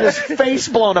guy that had his face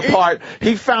blown apart,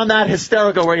 he found that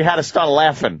hysterical where he had to start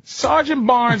laughing. Sergeant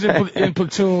Barnes in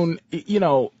Platoon, you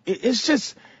know, it's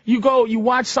just, you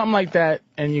watch something like that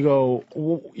and you go,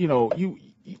 you know,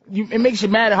 it makes you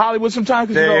mad at Hollywood sometimes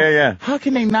because you go, how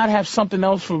can they not have something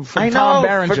else for Tom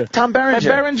Berenger? For Tom Berenger.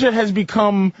 And Berenger has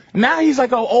become, now he's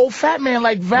like an old fat man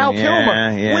like Val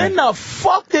Kilmer. Yeah. When the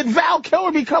fuck did Val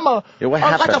Kilmer become like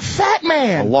a fat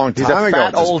man? A long time ago. He's a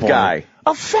fat old guy.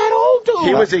 A fat old old dude.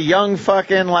 He was a young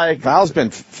fucking, like... Val's been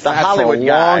fat Hollywood for a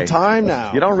guy. long time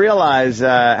now. You don't realize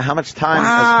how much time has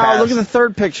passed. Look at the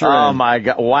third picture. Oh, my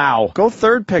God. Wow. Go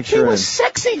third picture. He was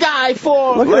sexy guy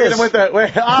for... Look at him with the...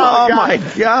 Oh, my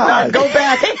God. Go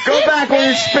back where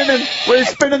he's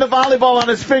spinning the volleyball on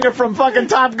his finger from fucking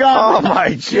Top Gun. Oh,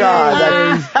 my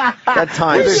God. That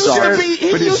time He used sucked. to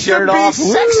be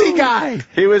sexy guy.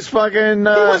 He was fucking... he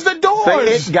was the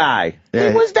Doors. The it guy. Yeah.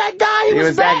 He was that guy. He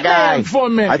was that guy for a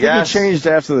minute. I think he changed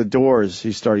after the Doors.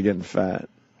 He started getting fat.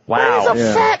 Wow. But he's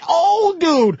a fat old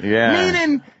dude. Yeah.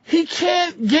 Meaning he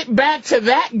can't get back to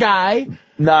that guy.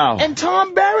 No. And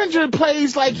Tom Berenger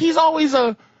plays like he's always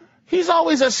a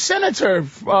senator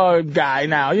guy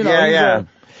now. You know.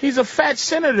 He's a fat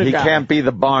senator guy. He can't be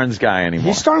the Barnes guy anymore.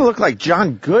 He's starting to look like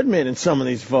John Goodman in some of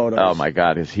these photos. Oh, my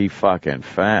God. Is he fucking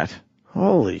fat?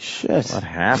 Holy shit. What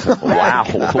happened? Wow.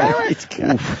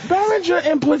 Berenger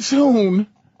in Platoon.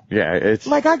 Yeah, it's...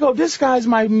 Like, I go, this guy's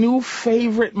my new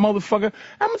favorite motherfucker.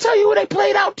 I'm going to tell you who they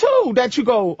played out, too, that you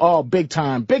go, oh, big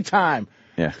time.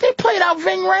 Yeah. They played out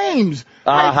Ving Rhames.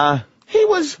 Uh-huh. He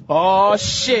was, oh,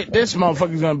 shit, this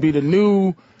motherfucker's going to be the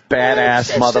new...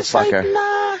 Badass motherfucker. Like,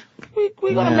 nah,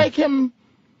 we're going to make him...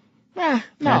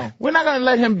 No, we're not going to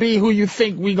let him be who you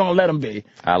think we're going to let him be.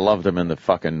 I loved him in the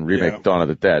fucking remake Dawn of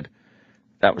the Dead.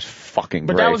 That was fucking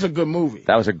great. But that was a good movie.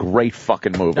 That was a great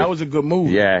fucking movie. That was a good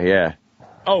movie. Yeah.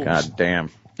 Oh. God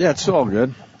damn. Yeah, it's all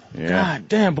good. Yeah. God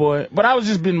damn, boy. But I was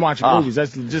just been watching movies.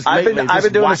 That's just I've been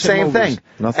doing the same movies.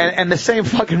 thing. And the same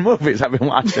fucking movies I've been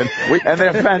watching. And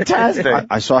they're fantastic.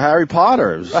 I saw Harry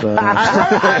Potter.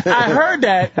 I heard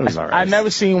that. It was all right. I've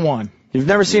never seen one. You've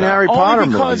never seen Harry Potter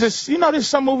movies? Only because movies. there's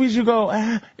some movies you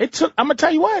go, it took, I'm going to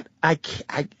tell you what,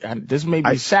 this may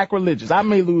be sacrilegious. I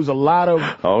may lose a lot of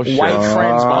white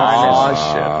friends behind this.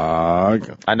 Oh,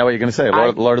 shit. I know what you're going to say.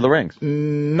 Lord of the Rings.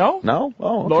 No. No?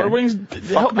 Oh, okay. Lord of the Rings.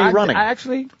 Fuck me running. I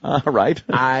actually. All right.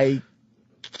 I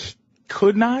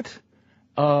could not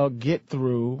get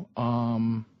through.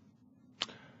 I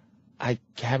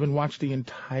haven't watched the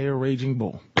entire Raging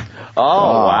Bull.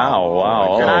 Oh,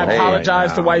 wow. And I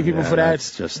apologize to white people for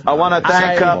that. I want to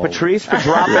thank Patrice for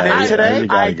dropping in today.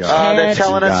 They're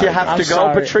telling us you have to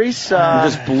go, Patrice. You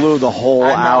just blew the whole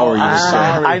hour.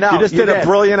 I know. You just did a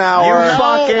brilliant hour.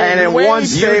 And in one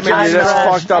statement, you just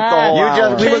fucked up the whole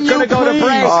hour. We were going to go to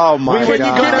break. Oh, my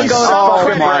God.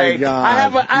 Oh, my God. I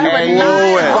have a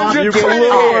 900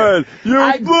 credit. You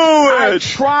blew it. I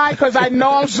try because I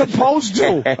know I'm supposed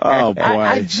to. Oh, boy.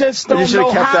 I just don't know. You should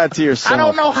have kept that to yourself. I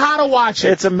don't know how to watch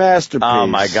it. It's a masterpiece. Oh,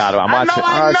 my God. I'm watching.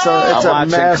 I know. It's a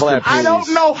masterpiece. I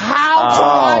don't know how to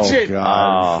watch it.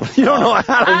 God. You don't know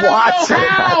how to watch it.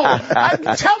 I don't know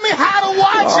how. Tell me how to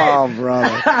watch it. Oh,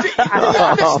 brother. Do you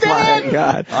understand? Oh, my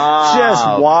God.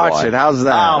 Just watch it. How's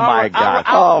that? Oh, my God.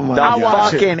 Oh, my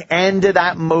God. The fucking end of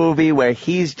that movie where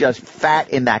he's just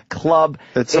fat in that club.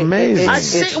 It's amazing. I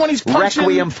see when he's punching.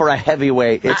 Requiem for a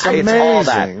Heavyweight. It's amazing. all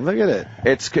that. Look at it.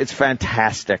 It's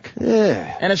fantastic.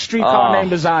 Yeah. And A Streetcar Named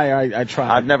Desire, I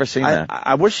tried. I've never seen that.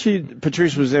 I wish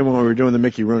Patrice was in when we were doing the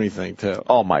Mickey Rooney thing, too.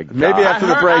 Oh, my God. Maybe after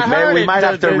the break. We might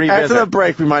have to revisit. After the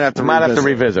break, we might have to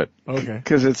revisit. Okay.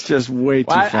 Because it's just way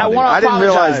too funny. I didn't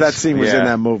realize that scene was in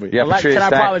that movie. Yeah, Patrice, can I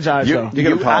apologize, though? You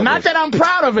can apologize. Not that I'm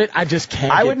proud of it, I just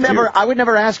can't. I would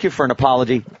never ask you for an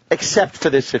apology, except for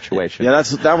this situation. Yeah,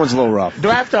 that one's a little rough. Do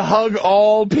I have to hug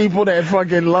all people that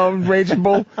fucking love Raging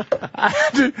Bull? I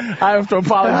have to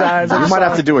apologize. You might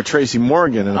have to do a Tracy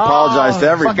Morgan and apologize to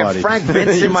everybody. Fucking Frank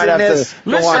Vincent's you might have to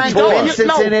go on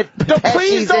tour.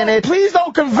 Please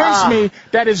don't convince me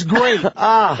that it's great.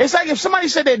 It's like if somebody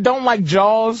said they don't like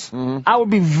Jaws, I would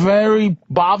be very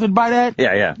bothered by that.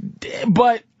 Yeah.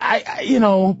 But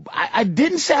I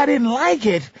didn't say I didn't like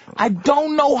it. I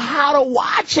don't know how to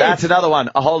watch it. That's another one.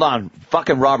 Hold on.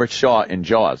 Fucking Robert Shaw in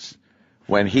Jaws.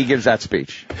 When he gives that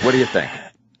speech. What do you think?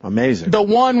 Amazing. The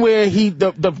one where he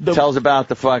tells about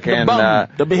the fucking the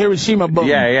Hiroshima bomb.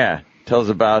 Yeah. Tells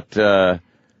about for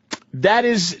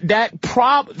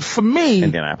me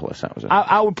Indianapolis. That was it.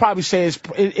 I would probably say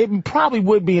it probably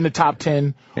would be in the top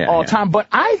 10 all time. But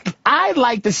I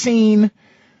like the scene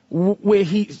where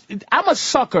I'm a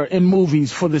sucker in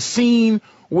movies for the scene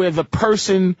where the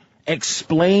person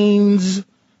explains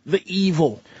the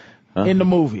evil in the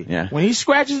movie. Yeah. When he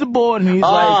scratches the board and he's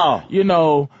like,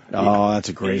 Oh, that's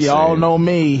a great scene. Y'all know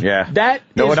me. Yeah. That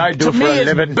what I do to for me a is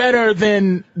living. better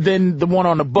than the one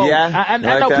on the boat. Yeah. I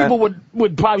know people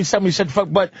would probably tell me shut the fuck,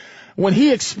 but when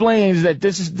he explains that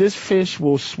this fish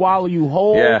will swallow you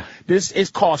whole,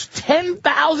 it costs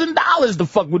 $10,000 to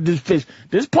fuck with this fish.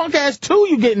 This punk ass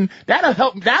you getting that'll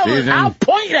help. I'll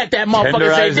point at that mother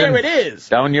and say, there it is.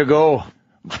 Down you go.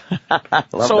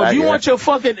 So if you want your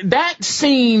fucking, that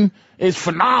scene is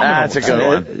phenomenal. That's a good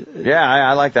one. Yeah,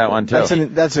 I like that one too.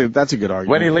 That's a good argument.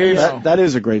 When he leaves, that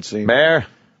is a great scene. Mayor,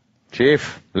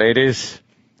 Chief, ladies,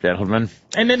 gentlemen,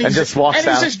 and then he just walks out.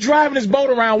 And he's just driving his boat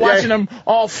around, watching them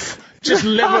all. Just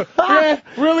live. Yeah,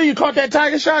 really? You caught that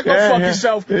tiger shark? Go fuck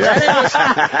yourself.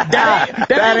 That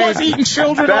ain't eating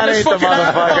children on this fucking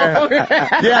motherfucker.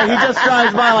 Yeah, he just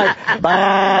drives by like,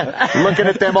 bah, looking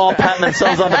at them all patting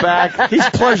themselves on the back. He's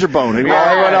pleasure boning while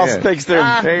everyone else thinks they're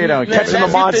catching the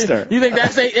monster. You think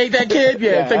that's ain't that kid?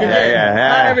 Yeah,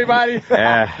 Hi, everybody.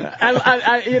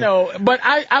 Yeah. But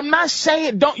I'm not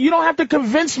saying you don't have to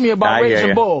convince me about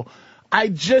Raging Bull. I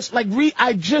just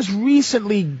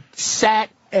recently sat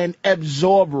and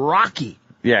absorb Rocky.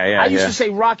 I used to say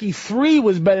Rocky 3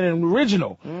 was better than the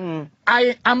original.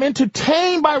 I'm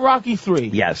entertained by Rocky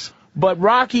 3. Yes. But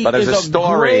Rocky is a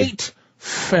great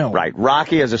film. Right.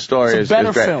 Rocky as a story is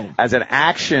better great. film. As an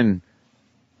action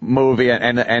movie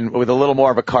and with a little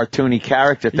more of a cartoony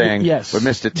character thing with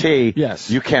Mr. T,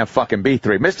 you can't fucking beat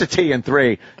 3. Mr. T in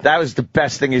 3, that was the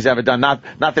best thing he's ever done. Not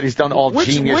that he's done all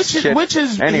genius shit. Which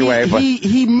is anyway,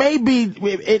 he may be,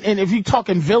 and if you're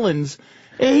talking villains,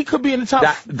 he could be in the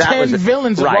top 10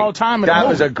 villains of all time. That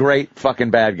was a great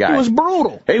fucking bad guy. He was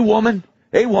brutal. Hey woman,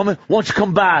 why don't you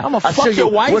come by? I'm gonna fuck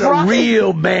your wife, what Rocky? a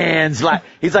real man's like.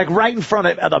 He's like right in front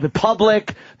of the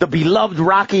public, the beloved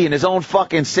Rocky in his own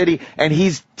fucking city, and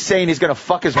he's saying he's gonna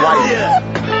fuck his wife.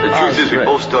 The truth is, we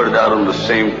both started out on the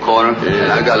same corner,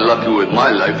 and I got lucky with my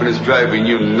life, and it's driving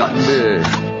you nuts.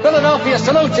 Philadelphia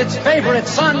salutes its favorite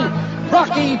son,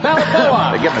 Rocky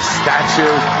Balboa. They give him a statue,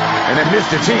 and then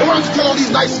Mr. T. Why don't you tell all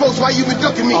these nice folks why you been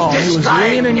ducking me? This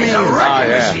guy is a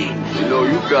wrecking machine. You know,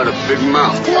 you got a big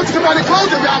mouth. Come on, come on and close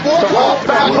it, y'all, boy.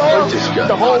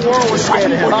 The whole world was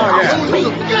scared of him.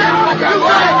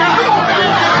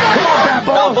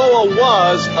 Balboa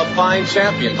was a fine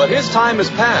champion, but his time has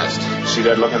passed. See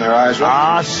that look in their eyes, Rocky?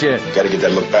 Ah, shit. Gotta get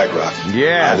that look back, Rocky.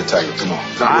 Yeah. The tiger, come on.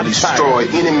 I'm gonna destroy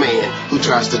any man who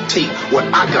tries to take what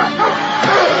I got.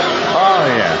 Oh,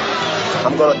 yeah.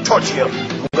 I'm gonna torture him.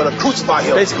 I'm gonna crucify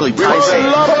him. Basically, Tyson.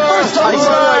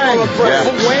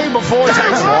 Way before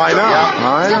Tyson. Why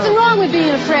not? There's nothing wrong with being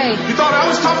afraid. You thought I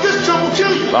was tough? This jump will kill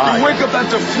you. You wake up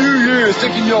after a few years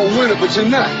thinking you're a winner, but you're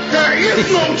not. There is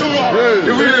no tomorrow.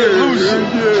 You're really a loser.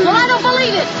 Well, I don't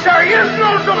believe it. There is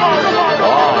no tomorrow.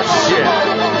 Oh, shit.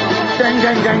 Dang,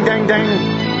 dang, dang, dang, dang.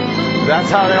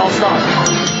 That's how they all start.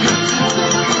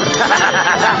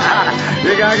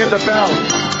 You gotta get the bell.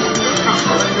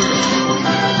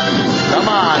 Come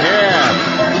on,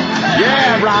 yeah.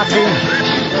 Yeah, Rocky.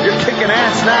 You're kicking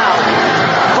ass now.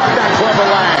 Fuck that Clever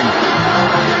Lang.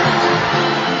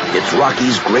 It's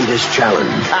Rocky's greatest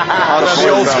challenge. That's the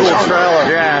old school trailer.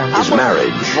 Yeah. His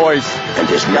marriage. Voice. And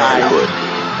his manhood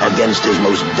against his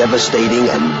most devastating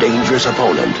and dangerous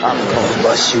opponent. I'll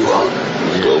bust you up.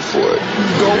 Go for it.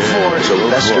 Go for it.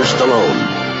 Sylvester Stallone,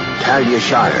 Talia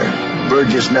Shire,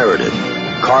 Burgess Meredith,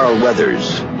 Carl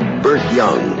Weathers, Burt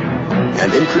Young,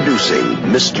 and introducing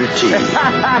Mr. T.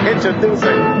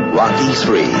 Introducing Rocky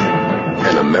III,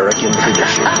 an American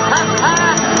tradition.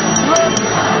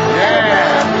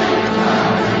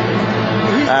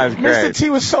 That's great. Mr. T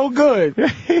was so good.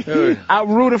 I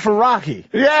rooted for Rocky.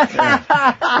 Yeah.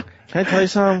 Can I tell you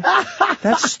something?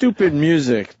 That stupid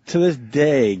music to this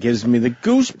day gives me the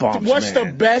goosebumps. What's the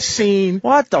best scene?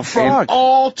 What the fuck? In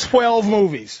all 12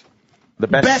 movies. The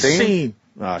best scene?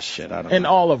 Oh shit, I don't in know.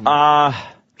 all of them.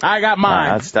 I got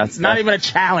mine. That's not even a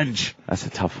challenge. That's a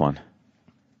tough one.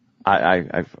 I'd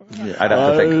have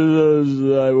to think.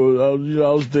 I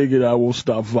was thinking I won't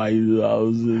stop fighting.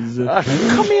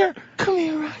 Come here,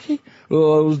 Rocky. I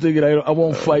was thinking I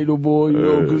won't fight no more,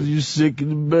 because you're sick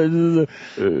in the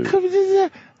bed.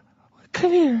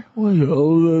 Come here.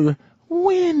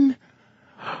 Win.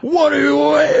 What are you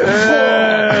waiting for?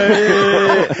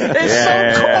 It's so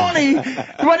corny,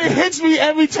 but it hits me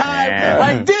every time. Yeah.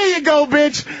 Like, there you go,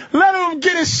 bitch. Let him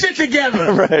get his shit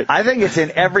together. Right. I think it's in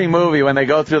every movie when they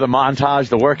go through the montage,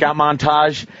 the workout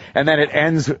montage, and then it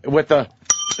ends with the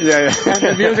and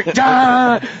the music,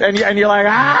 and you're like,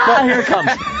 here it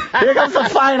comes. Here comes the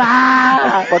fight.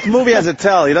 But the movie has a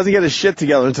tell. He doesn't get his shit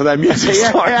together until that music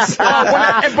starts.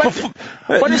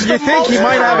 But you think he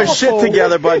might have his shit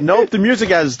together, but nope, the music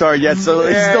hasn't started yet, so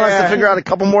he still has to figure out a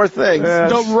couple more things.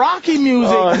 The Rocky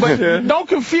music, but don't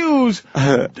confuse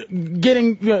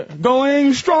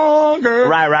going stronger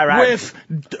with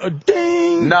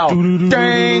ding. No,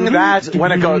 ding. That's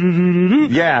when it goes.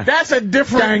 Yeah, that's a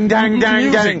different dang,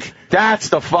 music. Dang. That's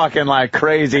the fucking like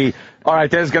crazy. All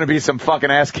right, there's going to be some fucking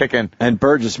ass kicking. And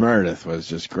Burgess Meredith was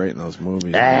just great in those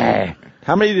movies.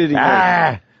 How many did he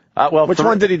make? Which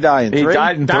one did he die in? He 3?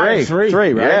 died in 3. 3,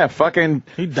 right? Yeah, fucking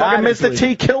Mr.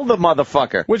 T killed the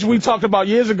motherfucker. Which we talked about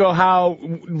years ago, how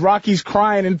Rocky's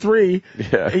crying in 3.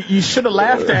 Yeah. You should have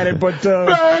laughed at it, but...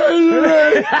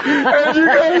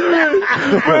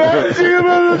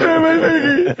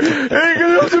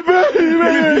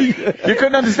 You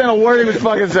couldn't understand a word he was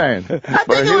fucking saying. I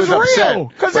think it was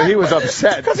real. But he was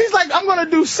upset. Because he's like, I'm going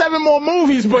to do 7 more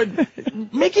movies, but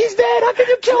Mickey's dead. How can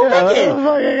you kill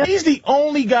Mickey? He's the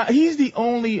only guy, he's the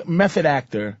only method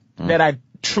actor that I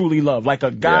truly love. Like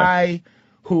a guy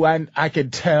who I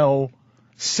could tell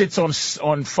sits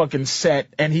on fucking set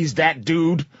and he's that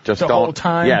dude the whole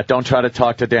time. Yeah, don't try to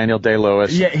talk to Daniel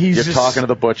Day-Lewis. Yeah, You're talking to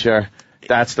the butcher.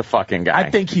 That's the fucking guy. I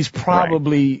think he's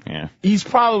probably he's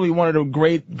probably one of the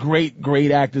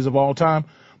great actors of all time.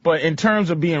 But in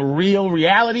terms of being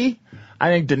reality, I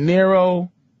think De Niro,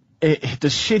 the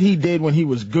shit he did when he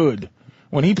was good,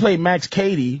 when he played Max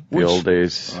Cady, the old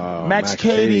days. Max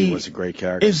Cady was a great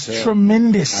character. Is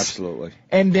tremendous. Absolutely.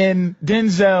 And then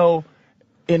Denzel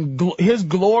in his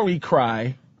Glory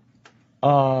Cry.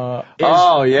 The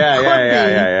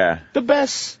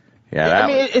best. Yeah, I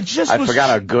mean, it just I was forgot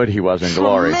how good he was in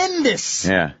Glory. Tremendous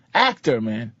actor,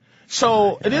 man.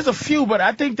 So there's a few, but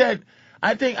I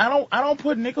don't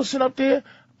put Nicholson up there.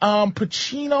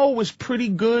 Pacino was pretty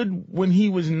good when he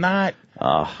was not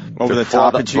over the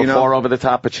top Pacino. Before Over the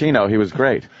Top Pacino, he was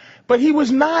great. But he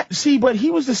was not, but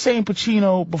he was the same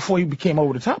Pacino before he became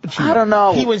Over the Top Pacino. I don't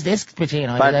know. He was this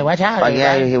Pacino. But, watch out.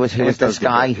 he was this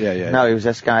guy. No, he was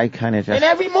this guy kind of just. In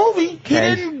every movie, he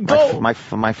didn't go. My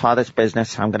father's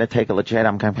business, I'm going to take a legit,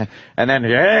 I'm going to. And then,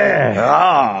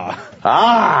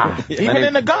 Even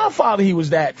in The Godfather, he was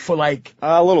that for like.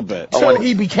 A little bit. Till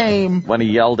he became. When he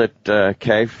yelled at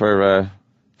Kay for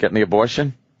getting the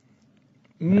abortion?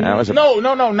 No,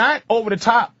 not Over the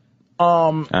Top.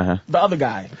 The other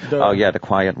guy. The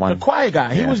quiet one. The quiet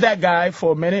guy. He was that guy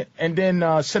for a minute, and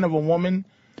then Sin of a Woman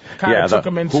kind of took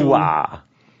him into...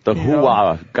 The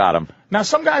hoo-ah got him. Now,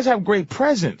 some guys have great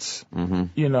presence,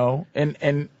 you know,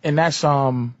 and that's,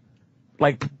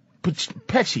 like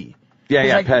Pesci.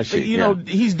 Pesci. You know,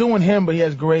 he's doing him, but he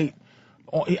has great...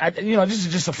 this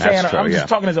is just a fan. I'm just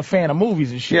talking as a fan of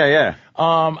movies and shit. Yeah.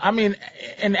 I mean,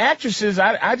 and actresses,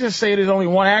 I just say there's only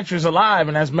one actress alive,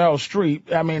 and that's Meryl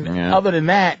Streep. I mean, other than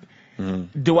that,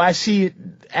 do I see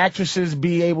actresses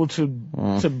be able to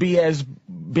be as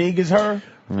big as her?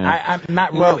 I'm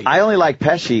not really. Well, I only like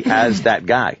Pesci as that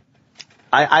guy.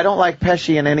 I don't like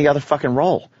Pesci in any other fucking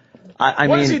role.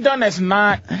 What has he done that's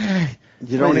not...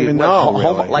 You don't even know.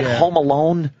 Home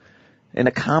Alone. In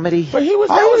a comedy? But he was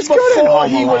before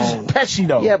he was Pesci,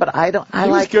 though. Yeah, but I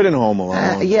was good in Home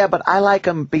Alone. But I like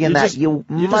him being you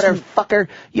motherfucker.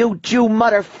 You Jew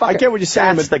motherfucker. I get what you're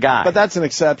saying, that's the guy. But that's an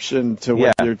exception to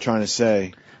what you're trying to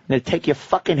say. I'm going to take your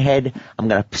fucking head, I'm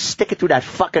going to stick it through that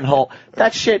fucking hole.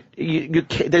 That shit,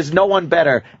 there's no one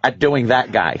better at doing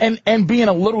that guy. And being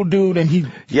a little dude, and he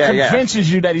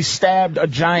convinces you that he stabbed a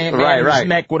giant man in his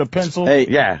neck with a pencil. Hey,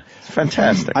 it's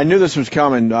fantastic. I knew this was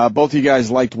coming. Both of you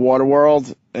guys liked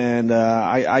Waterworld, and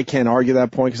I can't argue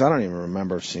that point because I don't even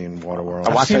remember seeing Waterworld.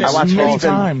 I've seen it many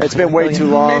times. It's been way too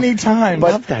long. Many times.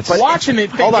 But watching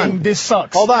it thinking, this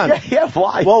sucks. Hold on.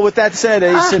 Why? Well, with that said,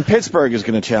 Ace in Pittsburgh is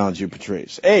going to challenge you,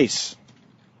 Patrice. Ace.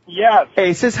 Yes.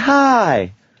 Ace says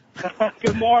hi.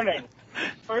 Good morning.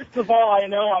 First of all, I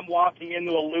know I'm walking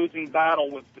into a losing battle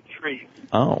with Patrice.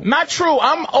 Oh. Not true.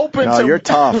 I'm open to... No, you're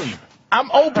tough. I'm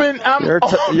open.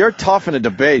 You're tough in a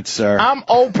debate, sir. I'm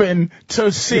open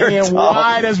to seeing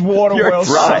why does Waterworld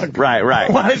suck.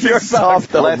 Right. Why does you're it suck? tough,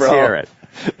 though, Let's hear it.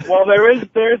 Well,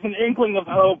 there's an inkling of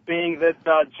hope, being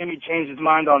that Jimmy changed his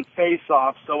mind on Face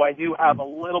Off, so I do have a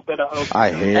little bit of hope.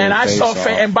 I hate and I saw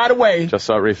and by the way, just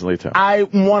saw it recently too. I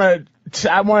wanted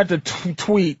to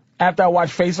tweet after I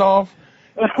watched Face Off.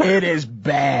 It is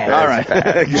bad. All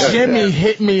right. Jimmy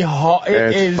hit me hard.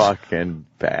 It's fucking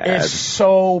bad. It's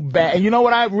so bad. And you know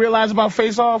what I realized about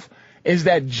Face Off is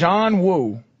that John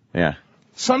Woo. Yeah.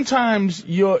 Sometimes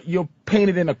you're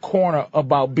painted in a corner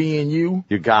about being you.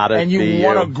 You gotta and you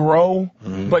want to grow,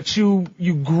 but you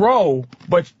grow,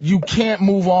 but you can't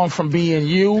move on from being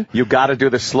you. You gotta do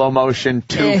the slow motion,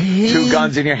 two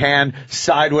guns in your hand,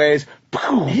 sideways.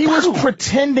 He was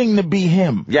pretending to be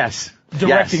him. Yes.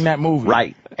 Directing that movie.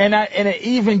 Right. And it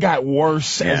even got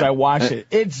worse as I watched it.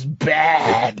 It's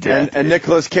bad. And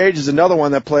Nicolas Cage is another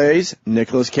one that plays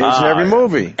Nicolas Cage in every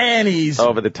movie. And he's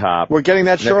over the top. We're getting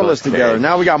that short list together.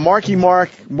 Now we got Marky Mark,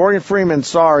 Morgan Freeman.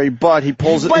 Sorry, but he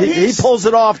pulls it. He pulls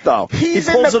it off though. He's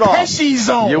he pulls in the it off. Pesci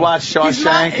zone. You watch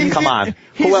Shawshank? Come on.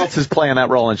 Who else is playing that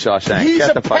role in Shawshank? He's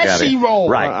Get a the fuck out of Pesci here. role.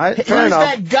 Right. He's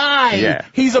that guy. Yeah.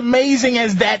 He's amazing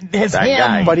as that him.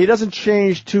 Guy. But he doesn't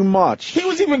change too much. He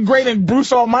was even great in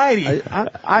Bruce Almighty.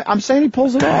 I'm saying he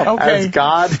pulls it off. Okay. As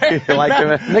God, you like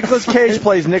him? Nicolas Cage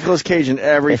plays Nicolas Cage in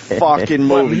every fucking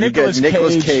movie. You get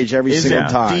Nicolas Cage every single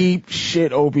time. Deep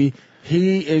shit, Opie.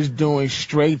 He is doing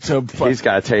straight to. He's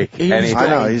got to take anything. I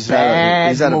know he's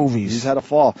had movies. He's had a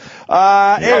fall.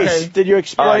 Ace, did you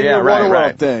explain your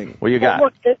Waterworld thing? What you got?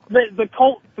 Look,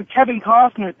 the Kevin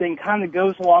Costner thing kind of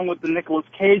goes along with the Nicolas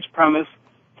Cage premise.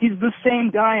 He's the same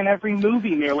guy in every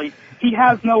movie nearly. He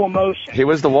has no emotion. He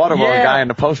was the Waterworld guy in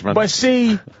The Postman. But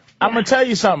see, I'm gonna tell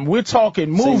you something. We're talking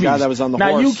movies. Same guy that was on the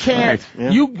now horse. You can't.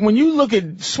 When you look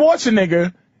at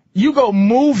Schwarzenegger, you go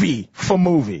movie for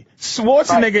movie.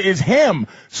 Schwarzenegger is him.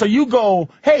 So you go,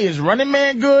 hey, is Running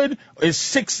Man good?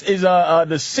 Is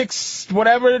the Sixth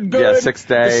whatever good? Yeah, Sixth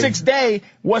Day. The Sixth Day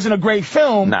wasn't a great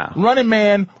film. No. Running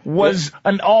Man was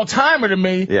an all-timer to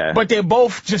me. Yeah. But they're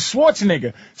both just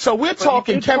Schwarzenegger. So we're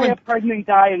talking he did play Kevin. a pregnant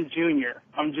guy in Junior.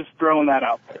 I'm just throwing that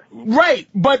out there. Right,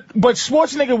 but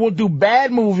Schwarzenegger will do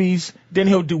bad movies, then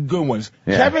he'll do good ones.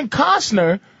 Yeah. Kevin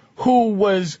Costner, who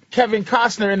was Kevin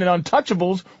Costner in The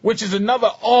Untouchables, which is another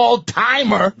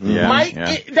all-timer,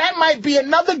 that might be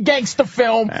another gangster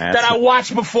film that I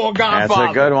watched before Godfather.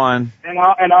 That's a good one.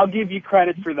 And I'll give you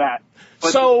credit for that.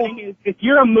 But So- the thing is, if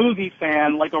you're a movie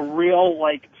fan, like a real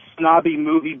snobby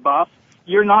movie buff,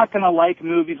 you're not going to like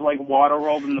movies like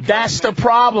Waterworld and That's the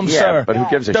problem, Yeah, sir. but who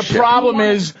gives a the shit? problem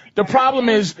is,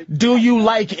 do you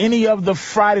like any of the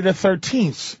Friday the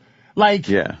 13th?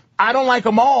 I don't like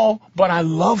them all, but I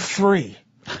love 3.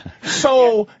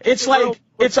 So it's like,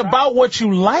 it's about what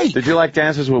you like. Did you like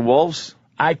Dances with Wolves?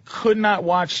 I could not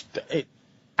watch it.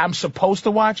 I'm supposed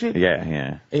to watch it.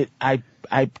 Yeah.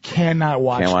 I cannot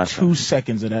watch 2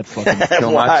 seconds of that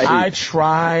fucking. Why? I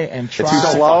try and try.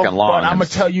 It's so fucking long. But I'm gonna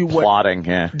tell you what. Plotting,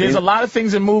 There's a lot of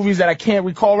things in movies that I can't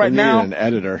recall right now. An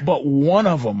editor. But one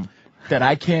of them that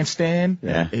I can't stand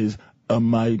is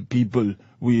my people.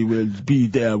 We will be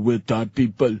there with our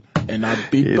people, and our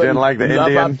people You didn't like the love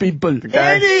Indian our people.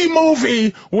 guy? Any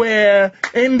movie where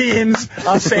Indians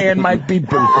are saying my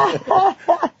people,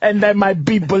 and then my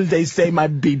people, they say my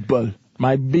people.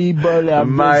 My people,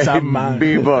 My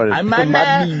people.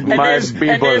 And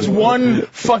there's one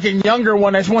fucking younger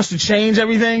one that wants to change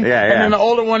everything. Yeah. And then the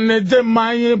older one,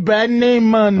 my bad name,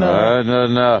 man.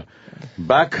 No.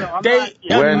 Back They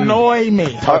annoy me.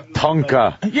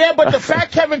 Tonka. Yeah, but the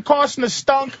fact Kevin Costner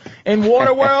stunk in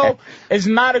Waterworld is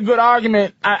not a good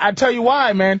argument. I tell you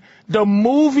why, man. The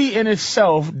movie in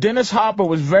itself, Dennis Hopper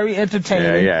was very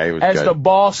entertaining he was as good. the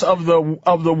boss of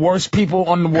the worst people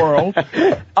on the world.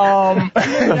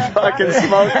 The fucking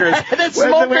smokers.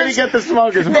 Where did he get the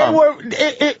smokers from?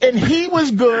 And he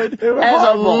was good as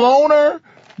a loner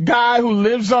guy who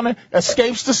lives on it,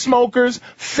 escapes the smokers,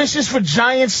 fishes for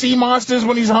giant sea monsters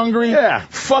when he's hungry,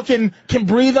 fucking can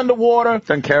breathe underwater.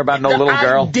 Doesn't care about no little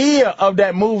girl. The idea of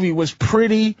that movie was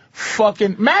pretty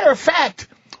fucking... Matter of fact,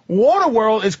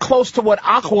 Waterworld is close to what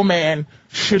Aquaman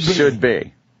should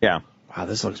be. Yeah. Wow,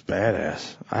 this looks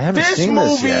badass. I haven't This seen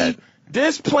this yet.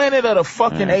 This Planet of the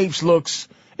fucking Apes looks...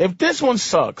 If this one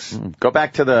sucks... Go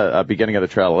back to the beginning of the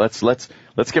trailer. Let's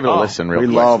give it a listen real quick.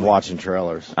 We love watching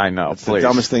trailers. I know, It's the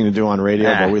dumbest thing to do on radio,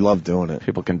 but we love doing it.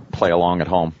 People can play along at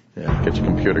home. Yeah. Get your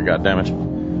computer,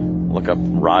 goddammit. Look up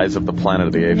Rise of the Planet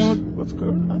of the Apes. What's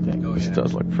good? I think. This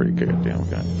does look pretty good. Damn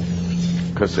good.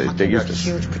 Because they used to...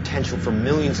 huge potential for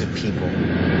millions of people.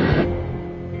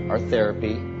 Our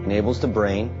therapy enables the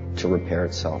brain to repair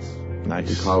itself. Nice.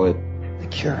 We call it the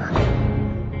cure.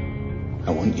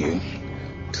 I want you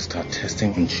to start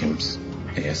testing on chimps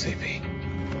ASAP.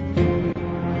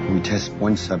 When we test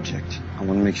one subject, I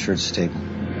want to make sure it's stable.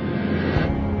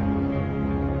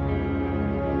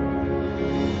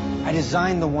 I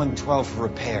designed the 112 for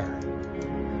repair,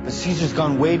 but Caesar's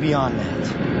gone way beyond that.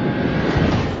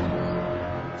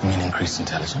 You mean increased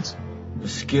intelligence?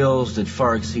 With skills that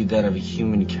far exceed that of a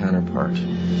human counterpart.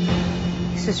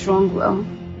 Is this wrong, Will?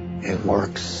 It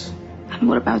works. And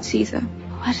what about Caesar?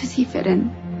 Where does he fit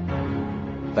in?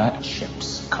 That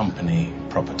ship's company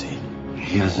property.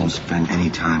 He doesn't spend any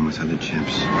time with other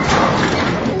chimps.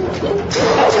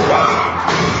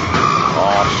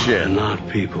 Oh, shit. They're not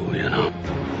people, you know.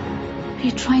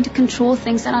 You're trying to control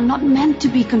things that are not meant to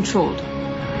be controlled.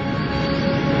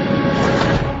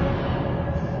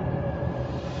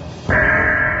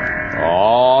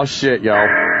 Oh, shit, yo. Oh,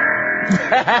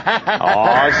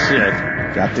 shit.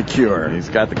 Got the cure. He's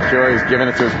got the cure. He's giving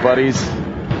it to his buddies.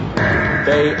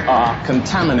 They are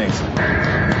contaminated.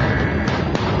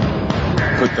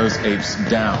 Put those apes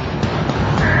down.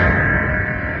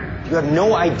 You have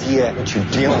no idea what you're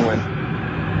dealing with.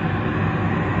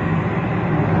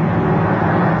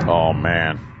 Oh,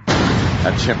 man.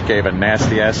 That chimp gave a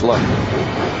nasty-ass look.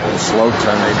 Slow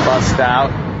turn. They bust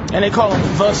out. And they call him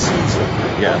the Caesar.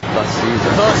 Yeah, the Caesar.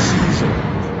 The Caesar.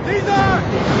 Caesar!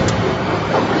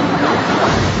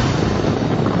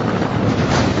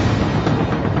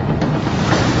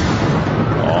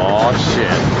 Oh,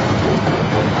 shit.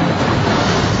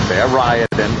 They're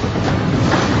rioting.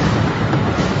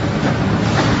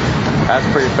 That's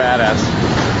pretty badass.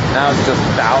 Now it's just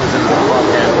thousands of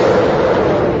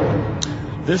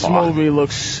fucking... This movie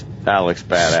looks... That looks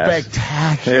badass.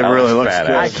 Spectacular. It really looks badass.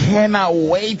 good. I cannot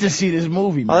wait to see this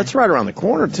movie, man. Oh, that's right around the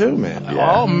corner, too, man.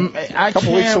 Yeah. Oh, a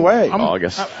couple weeks away.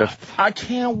 August 5th. I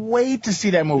can't wait to see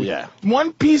that movie. Yeah.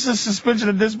 One piece of suspension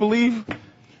of disbelief,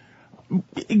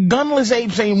 gunless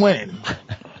apes ain't winning.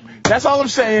 That's all I'm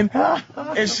saying.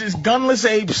 It's just gunless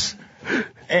apes.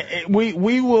 We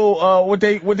will what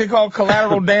they call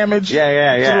collateral damage.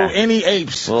 Yeah. To any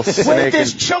apes. Well, Wait,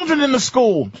 there's children in the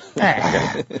school.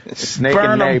 Snake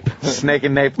and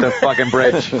nape the fucking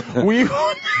bridge.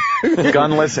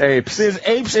 Gunless apes. There's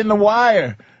apes in the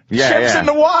wire. Yeah, Chips in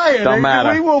the wire. Don't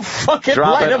matter. We will fucking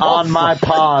drop light it them on off. my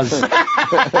paws.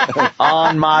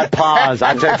 On my paws.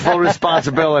 I take full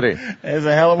responsibility. It's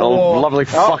a hell of a war. Lovely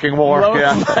fucking war.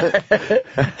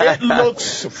 It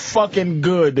looks fucking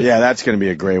good. Yeah, that's going to be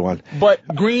a great one. But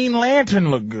Green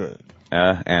Lantern looked good.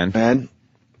 And?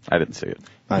 I didn't see it.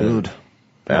 Dude.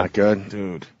 Not good.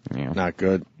 Dude. Yeah. Not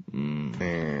good.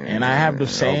 And I have the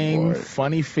same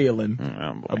funny feeling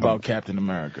about Captain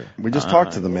America. We just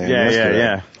talked to the man yesterday.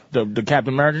 Yeah. The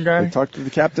Captain American guy? We talked to the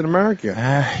Captain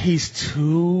America. He's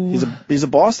too... He's a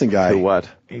Boston guy. Too what?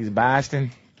 He's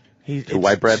Boston. Too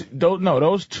white bread?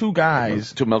 Those two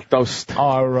guys... Too milk toast.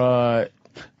 Are,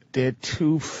 they're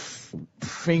two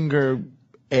finger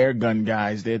air gun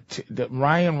guys.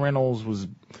 Ryan Reynolds was...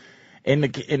 In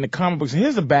the comic books...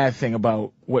 Here's the bad thing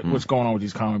about what's going on with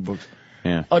these comic books.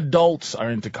 Yeah. Adults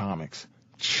are into comics.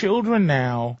 Children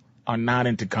now are not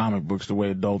into comic books the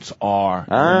way adults are.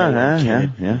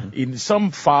 Yeah. Some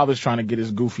father's trying to get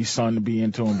his goofy son to be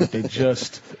into them, but they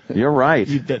just... You're right.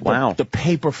 Wow. The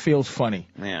paper feels funny.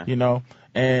 Yeah. You know?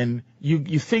 And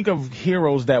you think of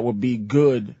heroes that would be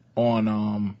good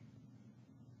on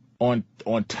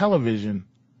television,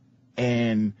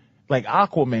 and like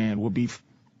Aquaman would be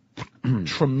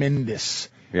tremendous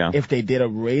if they did a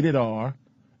rated R.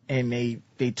 And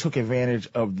they took advantage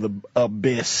of the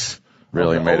abyss.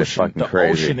 Really made it fucking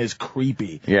crazy. The ocean is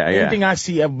creepy. Yeah. Anything I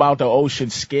see about the ocean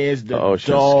scares the ocean's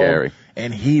dog. Scary.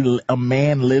 And a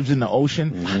man lives in the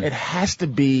ocean. Mm-hmm. It has to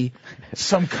be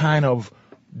some kind of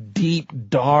deep,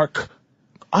 dark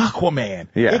Aquaman.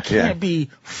 Yeah. It can't be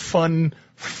fun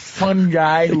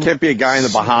guy. It can't be a guy in the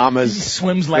Bahamas. He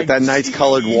swims like with that nice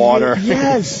colored water.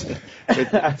 Yes.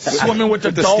 Swimming with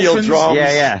the dolphins. Steel drums.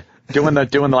 Yeah.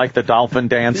 Doing like the dolphin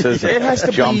dances. It has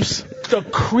to jumps. be the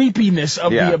creepiness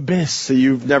of the abyss. So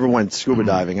you've never went scuba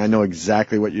diving. I know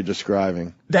exactly what you're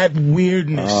describing. That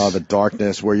weirdness. Oh, the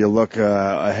darkness where you look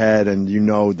ahead and you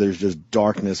know there's just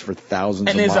darkess for thousands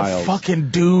of miles. And there's a fucking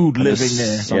dude living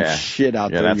there. Some shit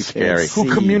out there that's scary.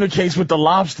 Who communicates with the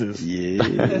lobsters.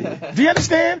 Yeah. Do you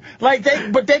understand? But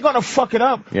they're gonna fuck it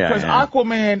up. Because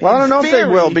Aquaman. Well, I don't know if they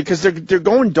will, because they're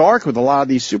going dark with a lot of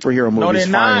these superhero movies.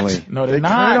 No, they're not.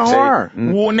 Kind of are.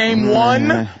 Well, name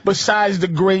one besides the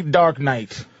Great Dark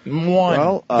Knight.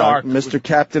 Well, Mr.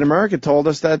 Captain America told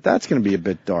us that that's going to be a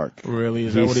bit dark. Really?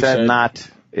 Is he that what he said? said? Not.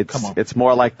 It's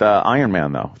more like the Iron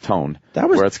Man though tone.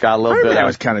 Where it's got a little Iron bit. Man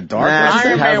was kind of dark.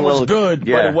 Iron Man was good,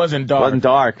 but it wasn't dark. Wasn't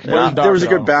dark. There was a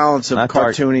good balance of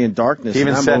cartoony and darkness. He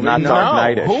even said not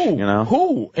Dark Knight-ish.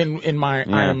 Who in my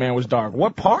Iron Man was dark?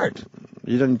 What part?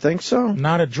 You didn't think so?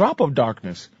 Not a drop of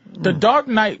darkness. The Dark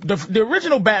Knight, the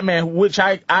original Batman, which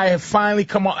I have finally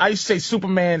come on. I used to say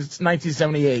Superman's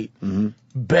 1978. Mm-hmm.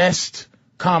 Best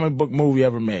comic book movie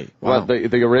ever made. Wow. Well,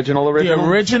 the original? The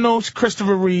original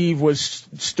Christopher Reeve was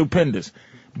stupendous.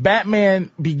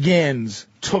 Batman Begins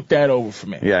took that over for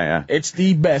me. Yeah. It's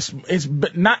the best. It's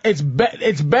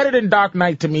better than Dark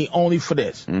Knight to me only for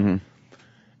this. Mm-hmm.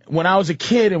 When I was a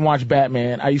kid and watched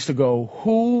Batman, I used to go,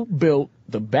 who built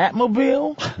the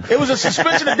Batmobile? It was a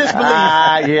suspension of disbelief.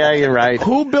 Yeah, you're right.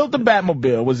 Who built the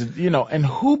Batmobile? Was it, and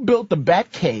who built the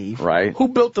Batcave? Right. Who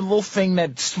built the little thing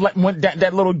that went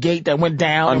that little gate that went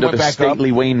down under and went the back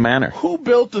stately up? Wayne Manor? Who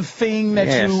built the thing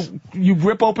that you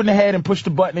rip open the head and push the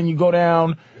button and you go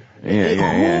down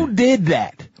Who did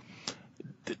that?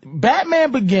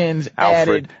 Batman Begins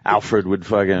added... Alfred would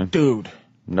fucking... Dude.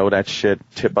 Know that shit.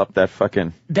 Tip up that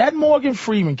fucking... That Morgan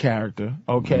Freeman character,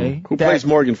 okay? Who plays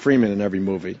Morgan Freeman in every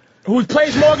movie? Who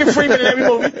plays Morgan Freeman in every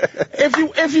movie? If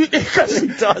you,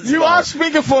 because you are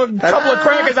speaking for a couple of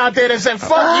crackers out there that said,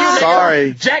 fuck you,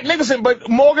 sorry, Jack Nicholson, but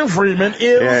Morgan Freeman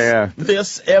is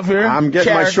this ever. I'm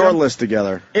getting character. my short list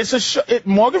together. It's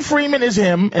Morgan Freeman is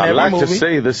him in every movie. I'd like to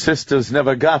say the sisters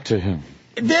never got to him.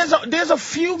 There's a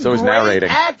few great narrating.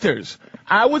 actors.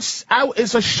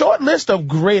 It's a short list of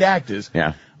great actors.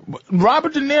 Yeah.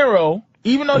 Robert De Niro,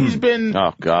 even though he's been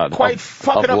quite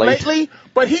fucking up lately,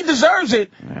 but he deserves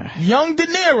it. Young De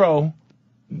Niro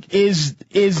is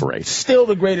great. Still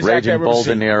the greatest actor I've ever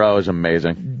seen. Raging Bull De Niro is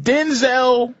amazing.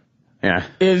 Denzel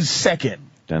is second.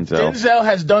 Denzel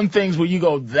has done things where you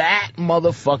go, that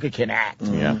motherfucker can act.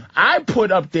 Yeah. I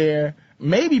put up there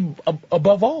maybe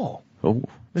above all. Oh.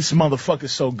 This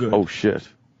motherfucker's so good. Oh, shit.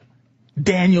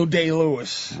 Daniel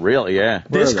Day-Lewis. Really, yeah.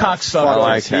 This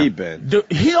cocksucker. Where he been?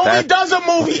 He only does a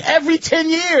movie every 10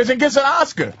 years and gets an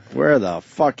Oscar. Where the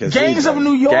fuck is Gangs he of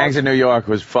New York. Gangs of New York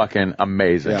was fucking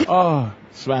amazing. Yeah. Oh,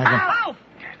 smacking.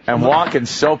 And Walken's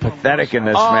so pathetic in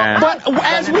this, man. But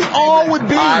as we all would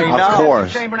be. I know. Of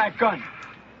course. Chamber that gun.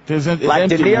 Like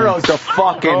De Niro's the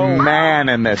fucking man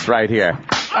in this right here.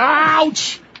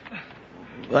 Ouch!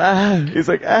 He's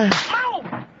like,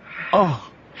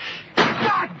 Oh.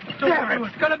 God damn it.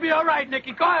 It's gonna be all right,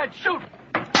 Nicky. Go ahead, shoot.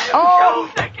 Oh.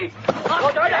 Shoot, Nicky. Oh,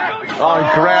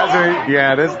 he grabs her.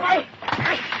 Yeah, this.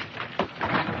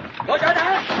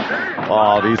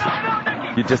 Oh, these.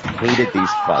 You just hated these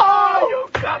fucks. Oh, you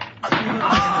got.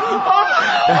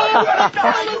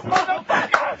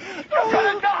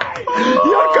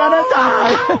 You're gonna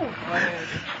die.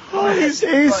 Oh, he's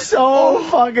so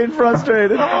fucking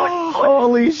frustrated.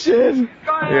 Holy shit.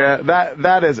 Yeah,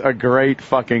 that is a great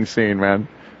fucking scene, man.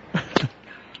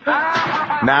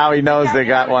 Now he knows they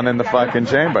got one in the fucking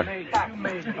chamber.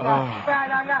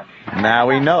 Now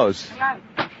he knows.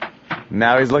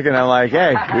 Now he's looking at him like,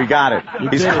 hey, we got it.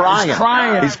 He's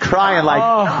crying. He's crying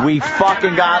like, we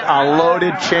fucking got a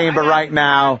loaded chamber right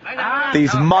now.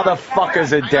 These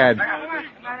motherfuckers are dead.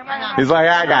 He's like,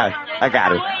 I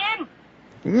got it.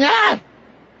 Yeah.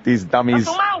 These dummies.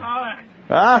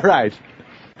 All right.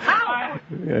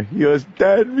 Yeah, you're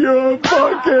dead. You're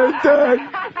fucking dead.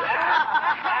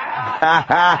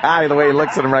 The way he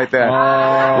looks at him right there.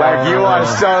 Like, you are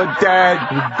so dead.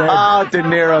 Oh, De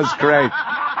Niro's great.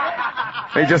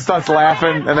 He just starts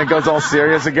laughing and then goes all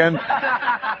serious again.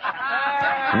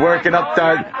 Working up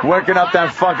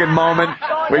that fucking moment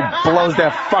where he blows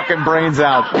their fucking brains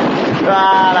out.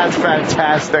 Ah, that's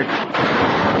fantastic.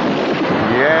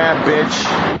 Yeah, bitch.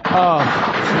 Oh,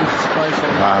 Jesus Christ.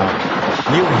 Wow.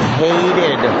 You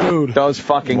hated those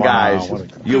fucking guys.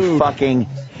 You fucking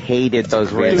hated those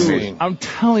Vietnamese. I'm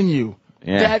telling you.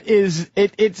 That is,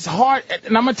 it's hard.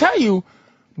 And I'm going to tell you,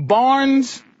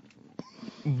 Barnes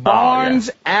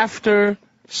after,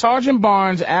 Sergeant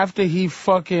Barnes, after he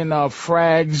fucking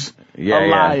frags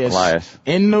Elias.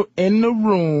 In the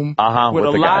room with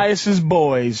Elias's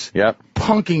boys,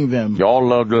 punking them. Y'all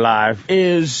look alive.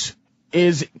 Is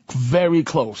very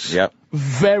close. Yep.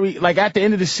 Very, like, at the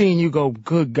end of the scene, you go,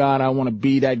 good God, I want to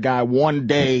be that guy one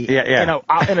day. In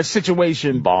a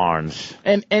situation. Barnes.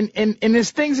 And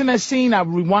there's things in that scene, I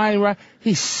rewind,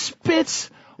 he spits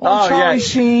on Charlie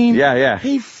Sheen. Yeah.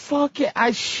 He fucking,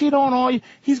 I shit on all you.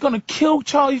 He's gonna kill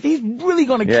Charlie. He's really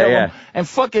gonna kill him. And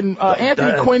fucking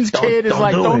Anthony Quinn's kid is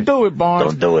like, don't do it,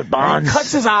 Barnes. Don't do it, Barnes. And he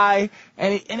cuts his eye,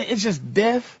 and it's just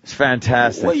death. It's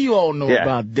fantastic. What do you all know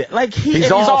about death? Like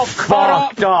he's all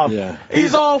fucked up. Yeah.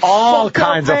 He's all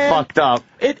kinds of fucked up.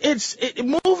 It's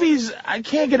movies. I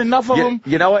can't get enough of them.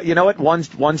 You know what?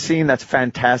 One scene that's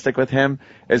fantastic with him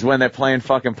is when they're playing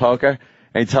fucking poker.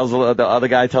 And he tells the other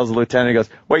guy, tells the lieutenant, he goes,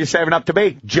 what are you saving up to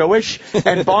be? Jewish?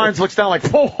 And Barnes looks down like,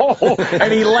 whoa,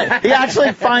 and he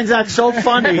actually finds that so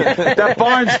funny that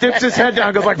Barnes dips his head down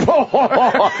and goes like,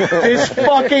 whoa, this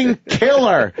fucking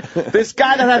killer. This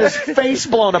guy that had his face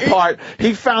blown apart,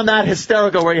 he found that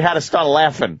hysterical where he had to start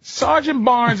laughing. Sergeant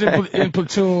Barnes in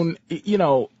Platoon, you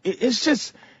know, it's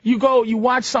just, you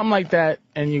watch something like that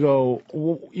and you go,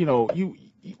 you know,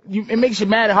 it makes you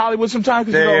mad at Hollywood sometimes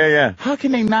because you go, how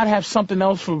can they not have something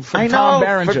else for Tom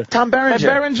Berenger? For Tom Berenger. And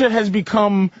Berenger has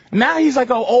become, now he's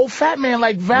like an old fat man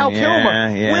like Val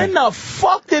Kilmer. Yeah. When the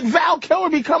fuck did Val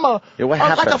Kilmer become like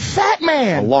a fat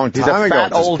man? A long time ago. He's a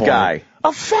fat old guy.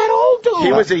 a fat old dude.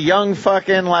 He was a young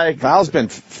fucking, like... Val's been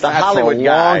fat Hollywood for a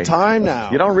guy. long time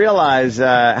now. You don't realize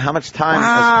how much time has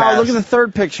passed. Look at the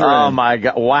third picture. Oh, my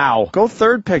God. Wow. Go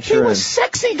third picture. He was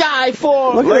sexy guy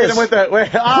for... Look at him with the...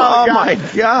 Oh, my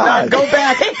God. Now, go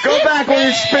back where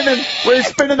he's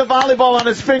spinning the volleyball on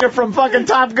his finger from fucking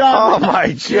Top Gun. Oh, my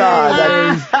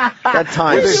God. That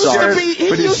time He used to be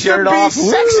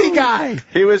sexy guy.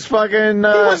 He was fucking... he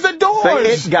was the Doors.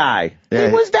 The it guy. Yeah.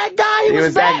 He was that guy. He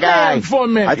was Batman that guy for a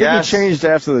minute. I think he changed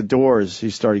after the Doors. He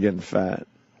started getting fat.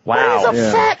 Wow. But he's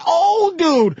a fat old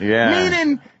dude. Yeah.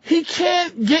 Meaning he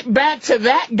can't get back to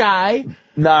that guy.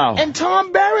 No. And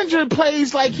Tom Berenger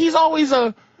plays like he's always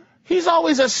a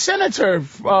senator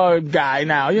guy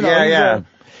now. You know.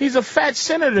 He's a fat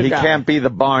senator guy. He can't be the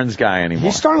Barnes guy anymore.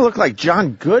 He's starting to look like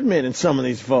John Goodman in some of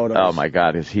these photos. Oh, my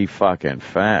God. Is he fucking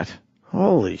fat?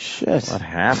 Holy shit. What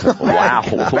happened? Wow.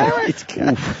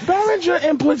 Berenger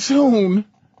in Platoon.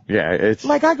 Yeah, it's...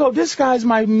 Like, I go, this guy's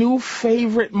my new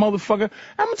favorite motherfucker.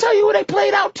 I'm going to tell you who they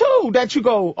played out, too, that you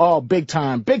go, oh, big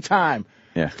time.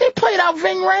 Yeah. They played out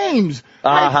Ving Rhames.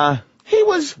 He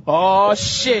was, oh,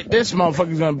 shit, this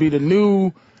motherfucker's going to be the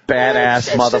new...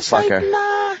 Badass motherfucker. Like,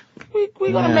 nah,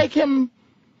 we're going to make him...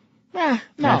 No.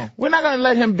 We're not going to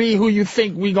let him be who you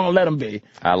think we're going to let him be.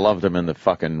 I loved him in the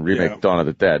fucking remake Dawn of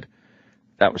the Dead.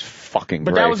 That was fucking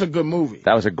great. But that was a good movie.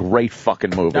 That was a great fucking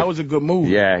movie. That was a good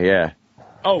movie. Yeah.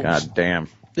 Oh. God damn.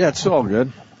 Yeah, it's all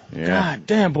good. Yeah. God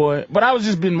damn, boy. But I was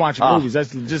just been watching movies.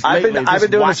 That's just I've been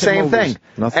doing the same movies.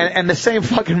 thing. And the same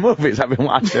fucking movies I've been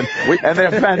watching. And they're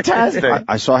fantastic.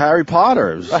 I saw Harry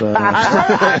Potter. It was,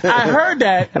 I heard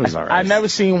that. It was all right. I've never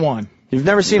seen one. You've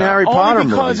never seen Harry Potter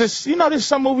Only because movies? it's, there's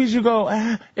some movies you go,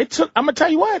 I'm going to tell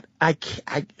you what,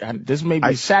 this may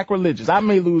be sacrilegious. I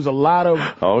may lose a lot of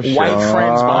white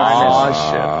friends behind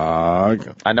this.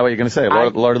 Shit. I know what you're going to say.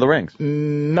 Lord of the Rings.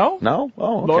 No. No?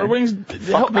 Oh, okay. Lord of the Rings.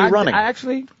 Fuck me running. I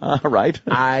actually. All right.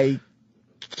 I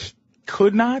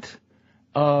could not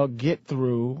get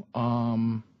through.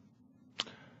 I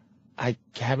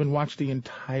haven't watched the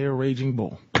entire Raging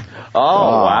Bull.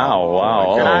 Oh,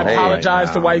 wow. And I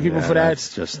apologize to white people for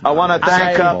that. I want to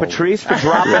thank Patrice for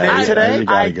dropping in today.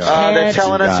 They're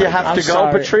telling us you have to go,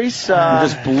 Patrice. You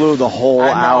just blew the whole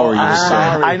hour you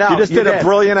said. I know. You just did a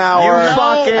brilliant hour.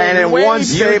 And in one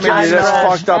statement, you just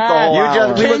fucked up the whole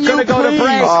hour. We were going to go to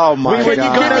break. Oh, my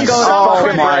God.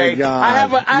 Oh, my God. I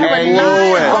have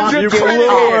a You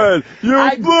blew it.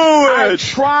 You blew it. I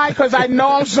try because I know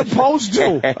I'm supposed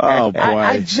to. Oh, boy.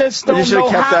 I just don't know. You should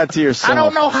have kept that to yourself. I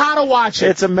don't know how to watch it.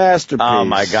 It's a masterpiece. Oh,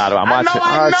 my God. I'm watching.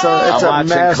 I know. It's a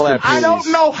masterpiece. I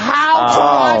don't know how to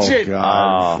watch it.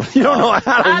 God. You don't know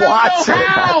how to watch it.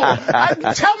 I don't know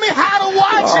how. Tell me how to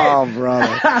watch it. Oh,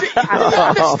 brother. Do you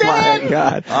understand? Oh, my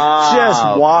God.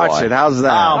 Just watch it. How's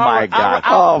that? Oh, my God.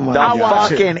 Oh, my God.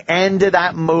 The fucking end of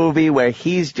that movie where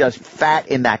he's just fat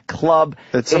in that club.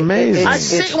 It's amazing. I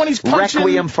see when he's punching.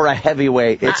 Requiem for a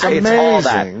heavyweight. It's amazing. all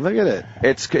that. Look at it.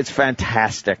 It's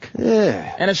fantastic.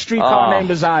 Yeah. And A Streetcar Named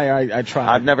Desire, I tried.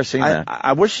 I've never seen that.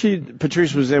 I wish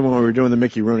Patrice was in when we were doing the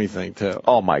Mickey Rooney thing, too.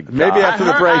 Oh, my God. Maybe after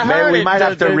the break. Maybe we might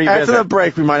have to revisit. After the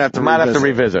break, we might have to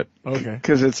revisit. Okay.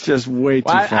 Because it's just way too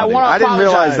funny. I didn't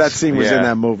realize that scene was in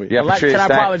that movie. Yeah, Patrice, can I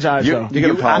apologize, though? You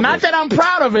can apologize. Not that I'm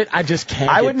proud of it, I just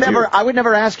can't. I would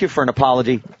never ask you for an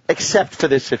apology, except for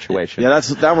this situation. Yeah,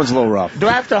 that one's a little rough. Do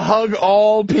I have to hug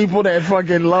all people that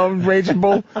fucking love Raging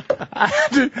Bull? I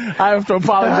have to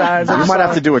apologize. You might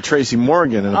have to do a Tracy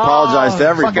Morgan and apologize to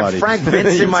everybody. Fucking Frank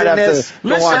Vincent's you might in have this. to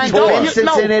go on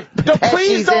tour.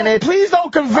 Please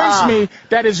don't convince me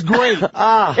that it's great.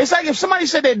 It's like if somebody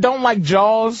said they don't like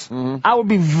Jaws, I would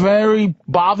be very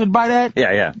bothered by that.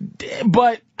 Yeah.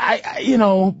 But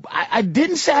I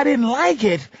didn't say I didn't like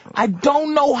it. I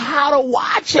don't know how to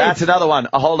watch it. That's another one.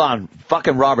 Hold on.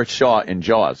 Fucking Robert Shaw in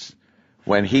Jaws,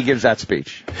 when he gives that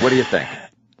speech. What do you think?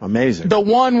 Amazing. The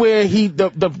one where he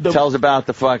tells about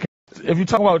the fucking. If you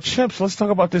talk about chimps, let's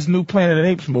talk about this new Planet of the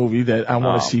Apes movie that I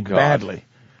want to see badly.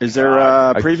 Is there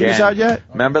previews out yet?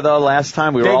 Remember, though, last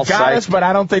time we were all psyched? They got us, but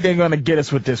I don't think they're going to get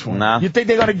us with this one. Nah. You think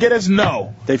they're going to get us?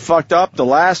 No. They fucked up the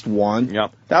last one.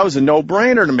 Yep. That was a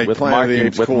no-brainer to make Planet of the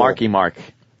Apes with cool. Marky Mark.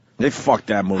 They fucked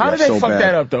that movie up so bad. How did they fuck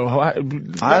that up, though?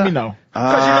 Let me know.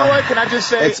 Because you know what? Can I just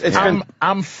say,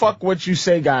 I'm fuck what you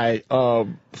say guy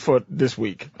for this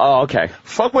week. Oh, okay.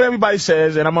 Fuck what everybody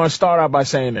says, and I'm going to start out by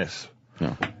saying this.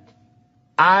 Yeah.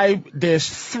 There's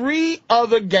 3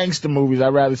 other gangster movies I'd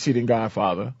rather see than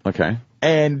Godfather. Okay.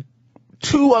 And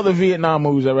 2 other Vietnam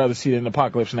movies I'd rather see than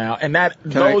Apocalypse Now. And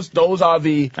those are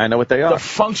the I know what they are. The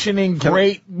functioning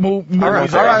great movies. All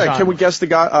right. Can we guess the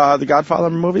Godfather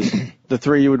movies? The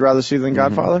 3 you would rather see than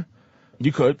Godfather?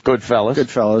 You could. Goodfellas.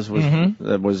 Goodfellas was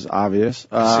that was obvious.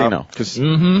 Casino. Because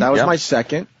that was my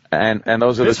second. And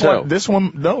those are the two. This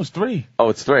one, no, it's three. Oh,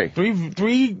 it's three.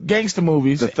 Three gangster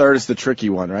movies. The third is the tricky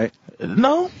one, right?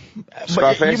 No.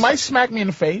 Scarface? But you might smack me in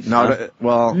the face. No,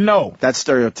 no. That's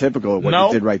stereotypical of what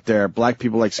you did right there. Black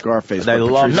people like Scarface. They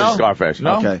love Scarface.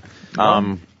 No. Okay.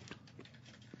 I'm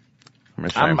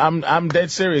dead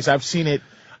serious. I've seen it.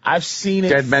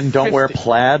 Dead Men Don't Wear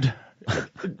Plaid.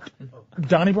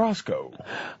 Donnie Brasco.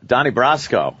 Donnie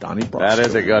Brasco. That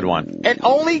is a good one. And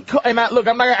I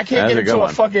can't get into a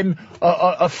fucking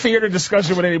a theater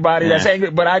discussion with anybody that's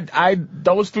angry. But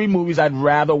those three movies I'd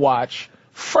rather watch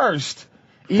first.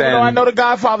 Even though I know The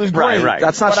Godfather's great. Right.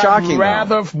 That's not shocking. I'd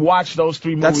rather watch those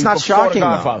three movies. That's not shocking. The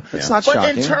Godfather. It's not shocking.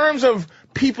 But in terms of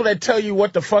people that tell you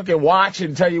what to fucking watch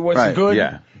and tell you what's good.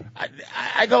 Yeah.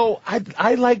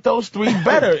 I like those three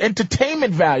better.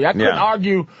 Entertainment value. I couldn't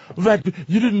argue that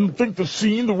you didn't think the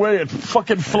scene, the way it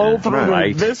fucking flowed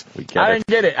through this. I didn't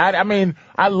get it. I mean,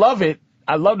 I love it.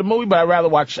 I love the movie, but I'd rather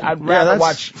watch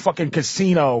fucking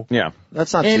Casino. Yeah.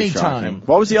 That's not anytime. Too shocking.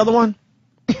 What was the other one?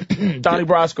 Donnie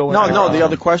Brasco. No, the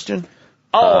other question.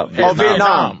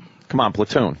 Vietnam. Come on,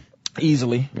 Platoon.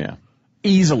 Easily. Yeah.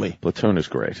 Easily. Platoon is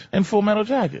great. And Full Metal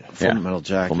Jacket. Full Metal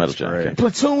Jacket.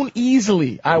 Platoon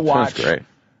easily. I watch. Great.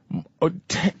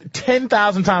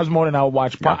 10,000 times more than I would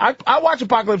watch. I watch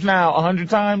Apocalypse Now 100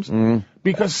 times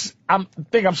because I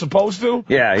think I'm supposed to.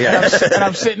 Yeah, yeah. And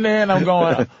I'm sitting there and I'm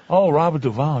going, oh, Robert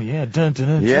Duvall, yeah. Dun, dun,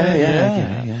 dun,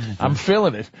 yeah. I'm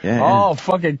feeling it. Oh,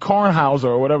 fucking Kornhauser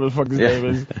or whatever the fuck his name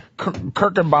is.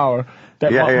 Kirkenbauer.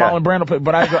 That Marlon Brando played.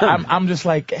 But I'm just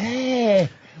like,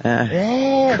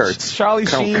 Kurtz. Charlie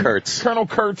Sheen, Kurtz. Colonel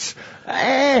Kurtz.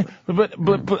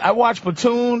 But I watch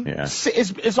Platoon. Yeah.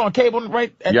 It's on cable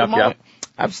right at the moment.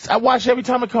 I watch every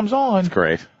time it comes on. It's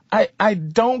great. I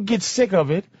don't get sick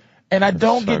of it, and I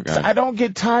don't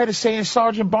get tired of saying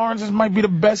Sergeant Barnes might be the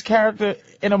best character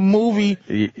in a movie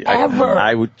ever.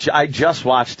 I just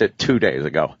watched it 2 days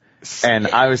ago, and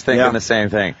I was thinking the same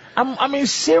thing. I mean,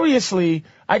 seriously,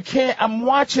 I can't. I'm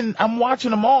watching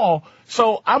them all.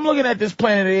 So I'm looking at this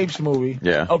Planet of the Apes movie.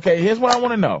 Yeah. Okay, here's what I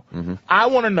want to know. I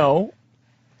want to know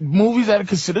movies that are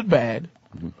considered bad.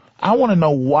 I want to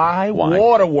know why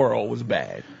Waterworld was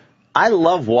bad. I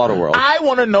love Waterworld. I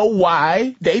want to know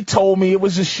why they told me it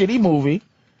was a shitty movie,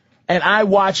 and I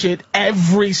watch it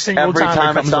every single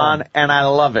time it comes on, and I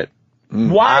love it.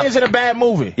 Why is it a bad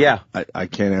movie? Yeah. I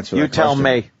can't answer that You tell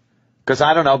me. Because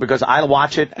I don't know, because I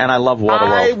watch it and I love Waterworld.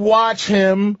 I watch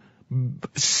him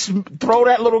throw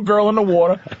that little girl in the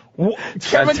water.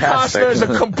 Kevin Costner is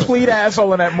a complete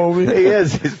asshole in that movie. He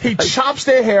is. He chops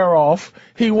their hair off.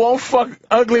 He won't fuck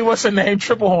ugly, what's her name,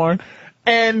 Triple Horn.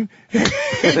 And he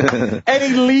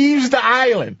leaves the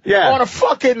island on a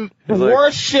fucking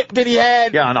worst ship that he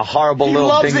had. Yeah, on a horrible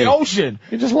little dinghy. He loves the ocean.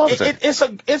 He just loves it.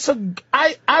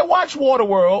 I watch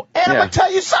Waterworld, and I'm gonna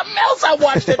tell you something else I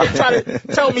watched that they try to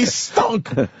tell me stunk.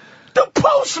 The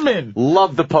Postman.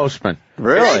 Love The Postman.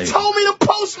 Really? They told me The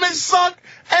Postman sunk,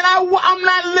 and I'm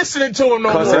not listening to him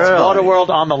no more. Because it's Waterworld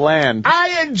on the land.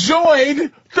 I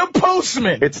enjoyed The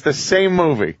Postman. It's the same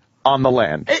movie on the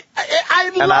land.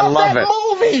 I love that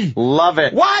movie. Love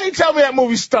it. Why did he tell me that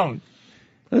movie stunk?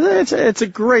 It's a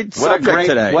great subject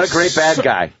today. What a great bad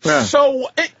guy. So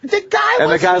the guy and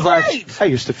was the guy's great. like, I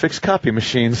used to fix copy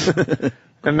machines.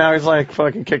 And now he's like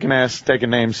fucking kicking ass,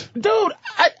 taking names. Dude,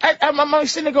 I'm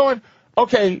sitting there going,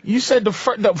 okay, you said the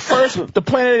Planet of the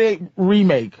Apes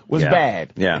remake was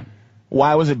bad. Yeah.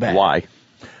 Why was it bad? Why?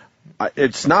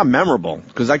 It's not memorable,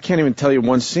 because I can't even tell you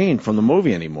one scene from the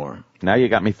movie anymore. Now you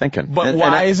got me thinking. But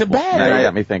why is it bad? Now you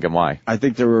got me thinking why. I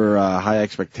think there were high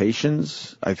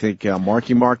expectations. I think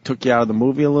Marky Mark took you out of the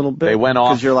movie a little bit. They went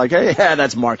off. Because you're like, hey, yeah,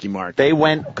 that's Marky Mark. They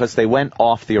went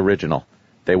off the original.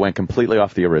 They went completely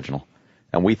off the original.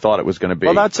 And we thought it was going to be...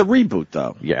 Well, that's a reboot,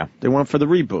 though. Yeah. They went for the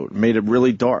reboot. Made it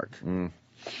really dark.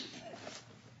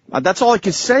 That's all I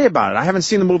can say about it. I haven't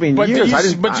seen the movie in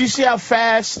years. But you see how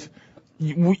fast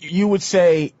you would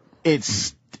say it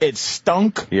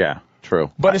stunk? Yeah,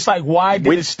 true. But it's like, why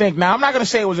did it stink? Now, I'm not going to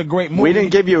say it was a great movie. We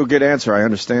didn't give you a good answer. I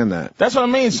understand that. That's what I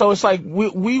mean. So it's like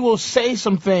we will say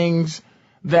some things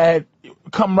that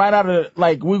come right out of,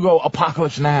 like, we go,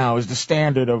 Apocalypse Now is the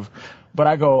standard of... But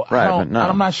I go, right,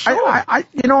 I'm not sure.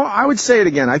 I would say it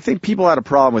again. I think people had a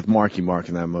problem with Marky Mark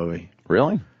in that movie.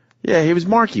 Really? Yeah, he was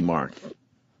Marky Mark.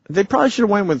 They probably should have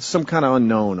went with some kind of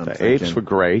unknown. The apes were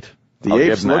great. The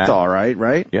apes looked all right,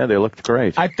 right? Yeah, they looked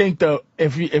great. I think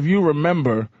if you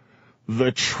remember,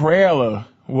 the trailer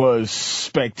was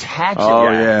spectacular. Oh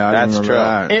yeah, that's true.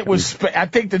 That. It was. I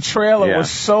think the trailer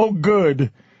was so good.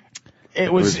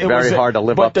 It was very hard to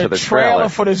live up to the trailer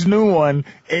for this new one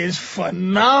is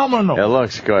phenomenal. It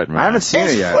looks good, man. I haven't seen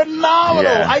it yet. It's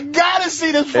phenomenal. Yeah. I gotta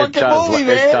see this fucking movie,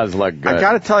 man. It does look good. I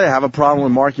gotta tell you, I have a problem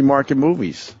with Marky Mark in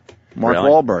movies. Mark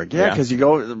Wahlberg. Yeah, because you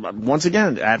go, once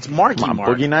again, that's Marky Mark.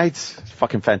 Boogie Nights? It's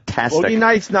fucking fantastic. Boogie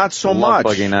Nights, not so much.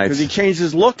 Boogie Nights. Because he changed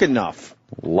his look enough.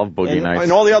 Love Boogie Nights.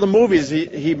 In all the other movies,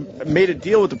 he made a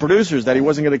deal with the producers that he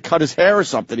wasn't going to cut his hair or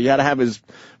something. He had to have his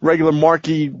regular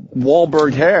Marky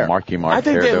Wahlberg hair. Marky Mark I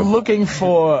think they're looking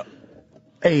for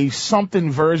a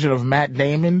something version of Matt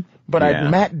Damon, but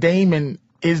Matt Damon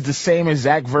is the same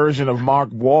exact version of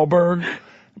Mark Wahlberg,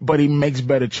 but he makes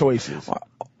better choices.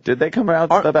 Did they come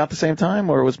out about the same time,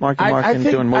 or was Marky Mark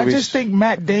doing movies? I just think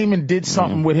Matt Damon did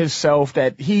something with himself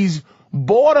that he's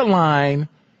borderline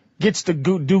gets to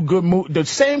do good movies, the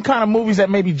same kind of movies that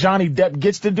maybe Johnny Depp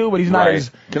gets to do, but he's not as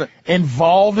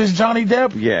involved as Johnny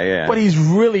Depp. Yeah. But he's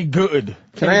really good.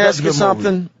 Can I ask you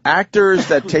something? Actors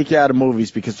that take you out of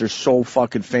movies because they're so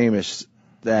fucking famous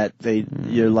that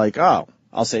you're like, oh,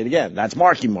 I'll say it again, that's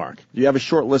Marky Mark. Do you have a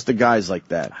short list of guys like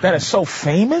that? That are so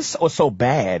famous or so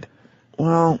bad?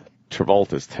 Well,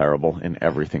 Travolta's terrible in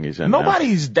everything he's in.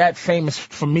 Nobody's that famous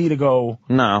for me to go.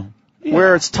 No. Yeah.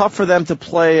 Where it's tough for them to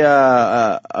play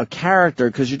a character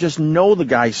because you just know the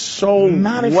guy so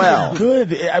Not if well. He's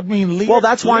good. I mean, well,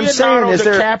 that's why I'm saying. Is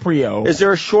DiCaprio.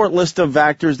 there a short list of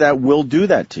actors that will do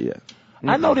that to you?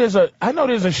 I know there's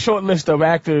a short list of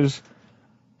actors.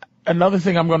 Another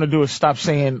thing I'm going to do is stop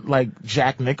saying like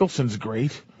Jack Nicholson's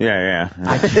great. Yeah.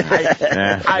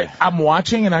 I'm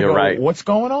watching and I go, right. What's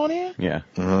going on here? Yeah.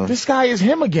 This guy is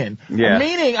him again. Yeah.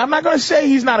 Meaning, I'm not going to say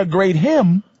he's not a great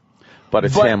him. But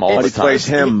it's him all the time. He plays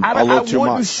him a little too much.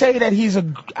 I wouldn't say that he's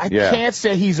can't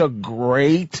say he's a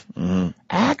great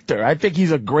actor. I think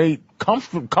he's a great,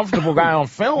 comfortable guy on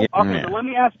film. Okay, but let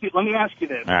me ask you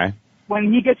this. All right.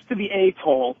 When he gets to the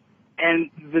atoll and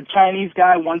the Chinese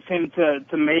guy wants him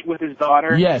to mate with his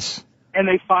daughter. Yes. And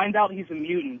they find out he's a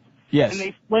mutant. Yes. And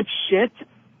they flip shit.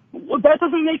 Well, that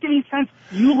doesn't make any sense.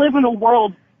 You live in a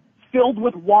world filled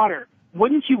with water.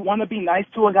 Wouldn't you want to be nice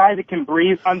to a guy that can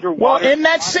breathe underwater? Well, in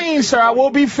that scene, sir, I will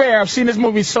be fair. I've seen this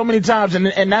movie so many times,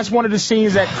 and that's one of the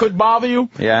scenes that could bother you.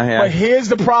 Yeah. But here's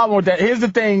the problem with that. Here's the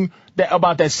thing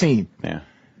about that scene. Yeah.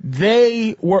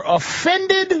 They were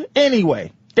offended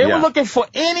anyway. They were looking for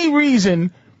any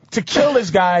reason to kill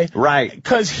this guy. Right.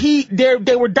 Because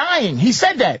they were dying. He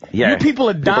said that. Yeah. You people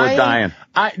are dying. People are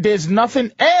dying. There's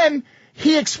nothing. And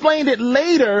he explained it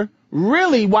later.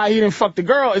 Really, why he didn't fuck the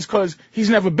girl is because he's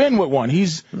never been with one.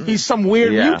 He's some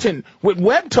weird mutant with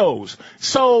web toes.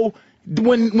 So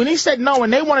when he said no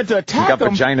and they wanted to attack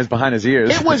him, he got vaginas behind his ears.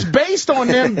 It was based on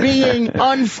them being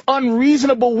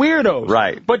unreasonable weirdos.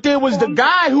 Right. But there was the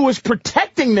guy who was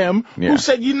protecting them who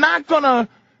said, "You're not gonna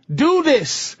do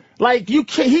this." Like, you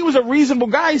can't, he was a reasonable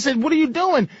guy. He said, "What are you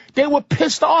doing?" They were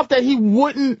pissed off that he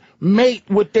wouldn't mate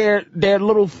with their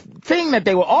little thing that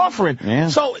they were offering. Yeah.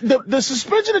 So the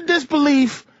suspension of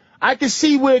disbelief, I can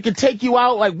see where it could take you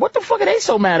out. Like, what the fuck are they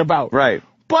so mad about? Right.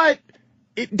 But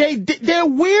they're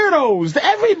weirdos.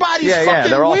 Everybody's fucking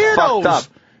they're all weirdos. fucked up.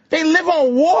 They live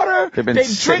on water. They've been they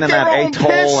sitting drink in their that own atoll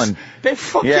piss. and They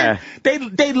fucking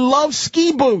they love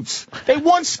ski boots. They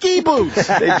want ski boots.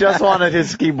 They just wanted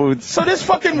his ski boots. So this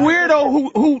fucking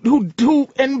weirdo who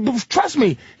and trust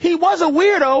me, he was a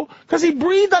weirdo because he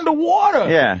breathed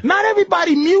underwater. Yeah. Not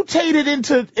everybody mutated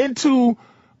into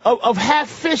of half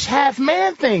fish, half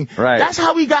man thing. Right. That's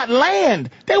how he got land.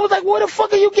 They was like, where the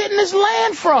fuck are you getting this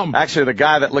land from? Actually, the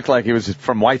guy that looked like he was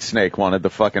from Whitesnake wanted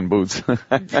the fucking boots. Yeah,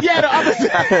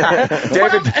 the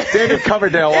other David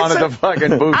Coverdale wanted the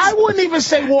fucking boots. I wouldn't even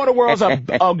say Waterworld's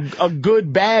a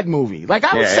good bad movie. Like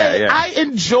I would say, I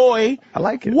enjoy. I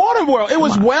like it. Waterworld. It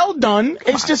was well done.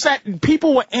 It's just that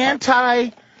people were anti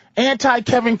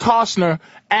Kevin Costner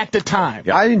at the time.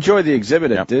 I enjoyed the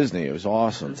exhibit at Disney. It was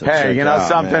awesome. Hey, you know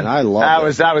something? Man. I love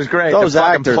it. That was great. Those the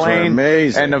actors were plane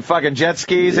amazing. And the fucking jet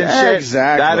skis and shit.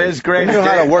 Exactly. That is great. You know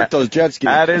how to work those jet skis.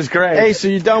 That is great. Hey, so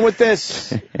you done with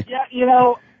this? Yeah, you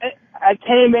know, I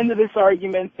came into this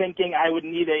argument thinking I would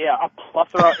need a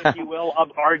plethora, if you will,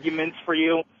 of arguments for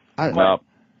you. I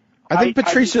think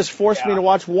Patrice just forced me to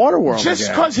watch Waterworld Just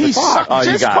again. because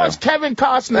just because Kevin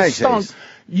Costner stunk.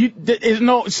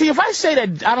 See, if I say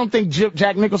that I don't think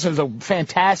Jack Nicholson's a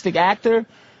fantastic actor,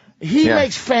 he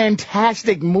makes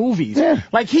fantastic movies. Yeah.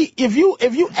 Like if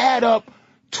you add up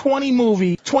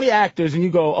 20 actors and you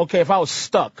go, okay, if I was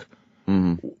stuck,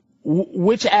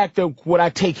 which actor would I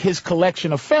take his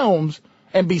collection of films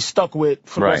and be stuck with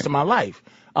for the rest of my life?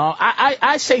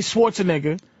 I say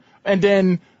Schwarzenegger, and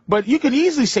then But you could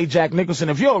easily say Jack Nicholson.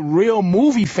 If you're a real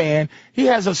movie fan, he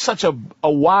has such a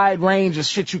wide range of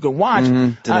shit you can watch.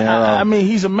 I mean,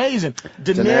 he's amazing.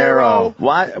 De Niro.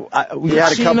 He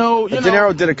had a couple. De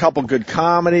Niro did a couple good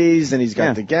comedies, and he's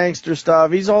got the gangster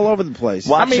stuff. He's all over the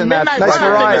place. I mean, Midnight Run,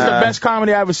 I think is the best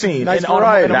comedy I've ever seen. Nice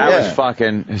variety. That was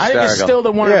fucking hysterical. I think it's still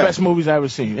one of the best movies I've ever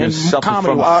seen. He suffered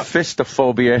from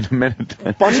fistophobia in a minute.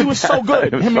 He was so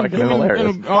good.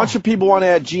 A bunch of people want to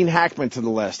add Gene Hackman to the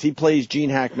list. He plays Gene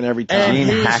Hackman every time. Gene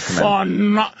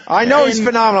Hackman. I know he's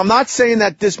phenomenal. I'm not saying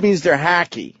that this means they're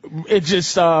hacky. It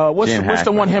just what's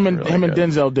the one him and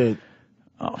Denzel did?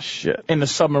 Oh shit! In the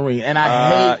submarine, and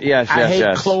I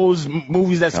hate closed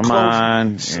movies. That's Come closed.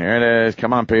 on, here it is.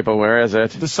 Come on, people. Where is it?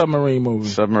 The submarine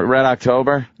movie. Red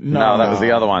October? No, that was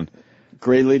the other one.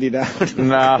 Gray Lady Down.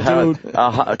 No,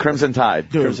 Crimson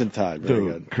Tide. Crimson Tide. Very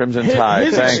good. Crimson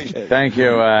Tide. Thank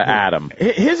you, Adam.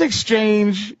 His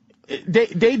exchange.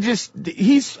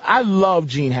 I love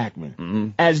Gene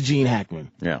Hackman as Gene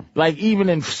Hackman. Yeah. Like even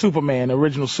in Superman,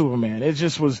 original Superman, it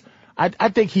just was. I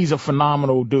think he's a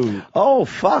phenomenal dude. Oh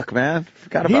fuck, man!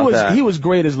 Forgot about that. He was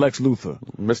great as Lex Luthor.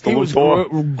 Mr.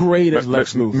 Luthor. Was great as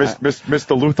Lex Luthor.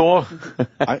 Mr. Luthor.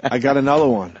 I got another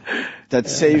one that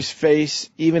saves face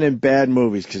even in bad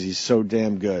movies because he's so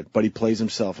damn good. But he plays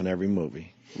himself in every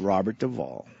movie. Robert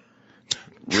Duvall.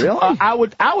 Really? I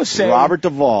would say Robert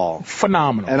Duvall.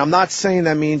 Phenomenal. And I'm not saying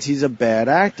that means he's a bad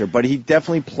actor, but he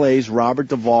definitely plays Robert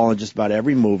Duvall in just about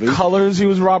every movie. Colors, he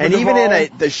was Robert Duvall. And even in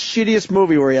the shittiest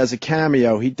movie where he has a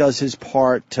cameo, he does his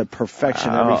part to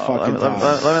perfection every fucking time.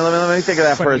 Let me think of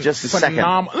that for just a second.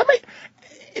 Let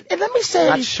me say,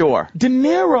 not sure. De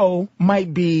Niro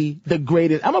might be the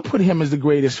greatest. I'm gonna put him as the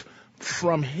greatest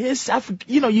from his.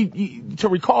 To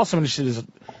recall some of the shit is,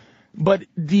 but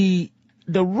the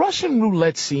Russian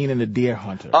roulette scene in The Deer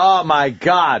Hunter. Oh my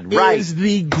God! Right, is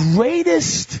the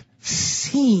greatest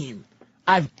scene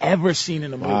I've ever seen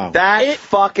in a movie. Wow. That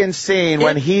fucking scene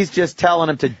when he's just telling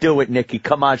him to do it, Nicky.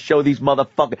 Come on, show these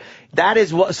motherfuckers. That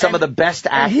is some of the best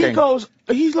acting. And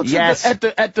he looks at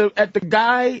the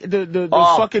guy, the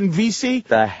fucking VC,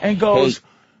 and goes,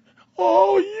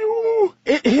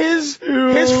 his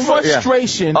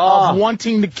frustration of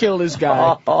wanting to kill this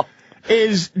guy.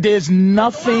 There's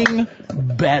nothing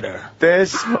better.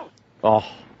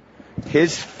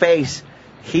 His face,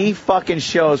 he fucking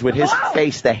shows with his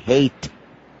face the hate.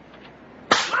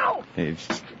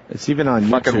 It's even on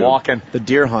YouTube. Fucking Walken. The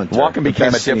Deer Hunter. Walken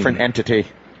became a different entity.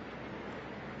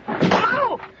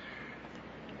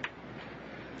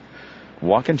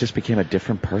 Walken just became a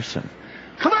different person.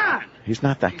 Come on! He's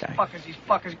not that guy. These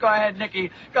fuckers. Go ahead,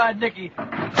 Nicky.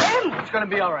 It's gonna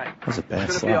be all right. That's a bad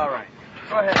It's gonna be all right.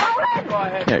 Go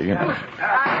ahead. Yeah,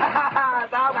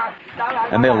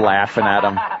 and they're laughing at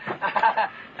him.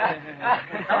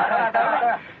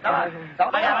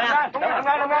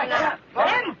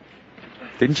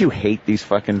 Didn't you hate these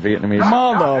fucking Vietnamese?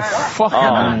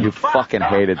 Motherfucker. Oh, you fucking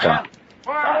hated them.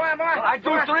 I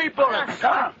do 3 bullets.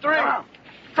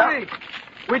 3.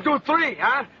 We do 3,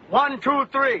 huh? 1, 2,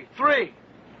 3. 3.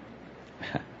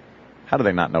 How do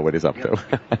they not know what he's up to?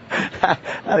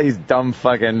 How do these dumb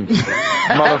fucking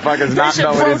motherfuckers not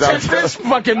know what he's up to? This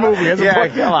fucking movie.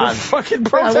 Come on. Fucking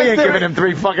we ain't giving him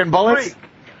 3 fucking bullets.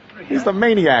 He's the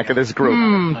maniac of this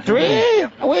group. 3?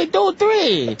 We do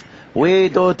 3. We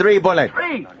do 3 bullets.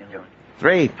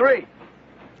 3.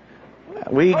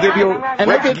 We give you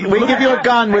a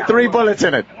gun with 3 bullets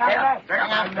in it.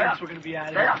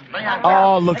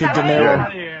 Oh, look at De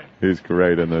Niro. He's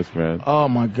great in this, man. Oh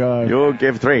my God. You'll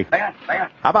give 3. How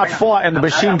about 4 in the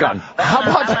machine gun? How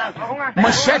about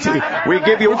machete? We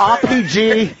give you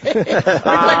RPG,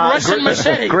 like Russian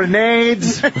machete,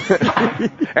 grenades,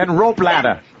 and rope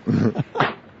ladder.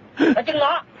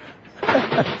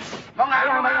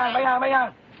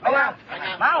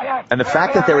 And the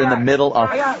fact that they're in the middle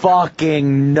of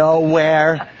fucking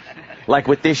nowhere, like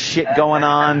with this shit going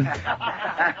on.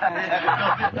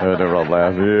 They're all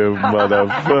laughing, you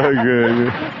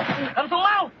motherfucker.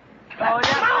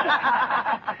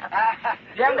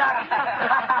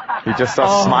 He just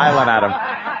starts smiling at him.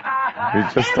 He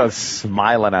just starts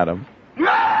smiling at him.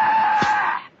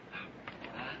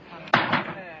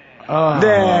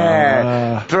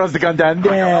 There. Throws the gun down.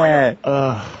 There.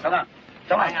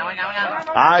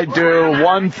 I do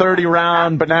 130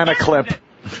 round banana clip.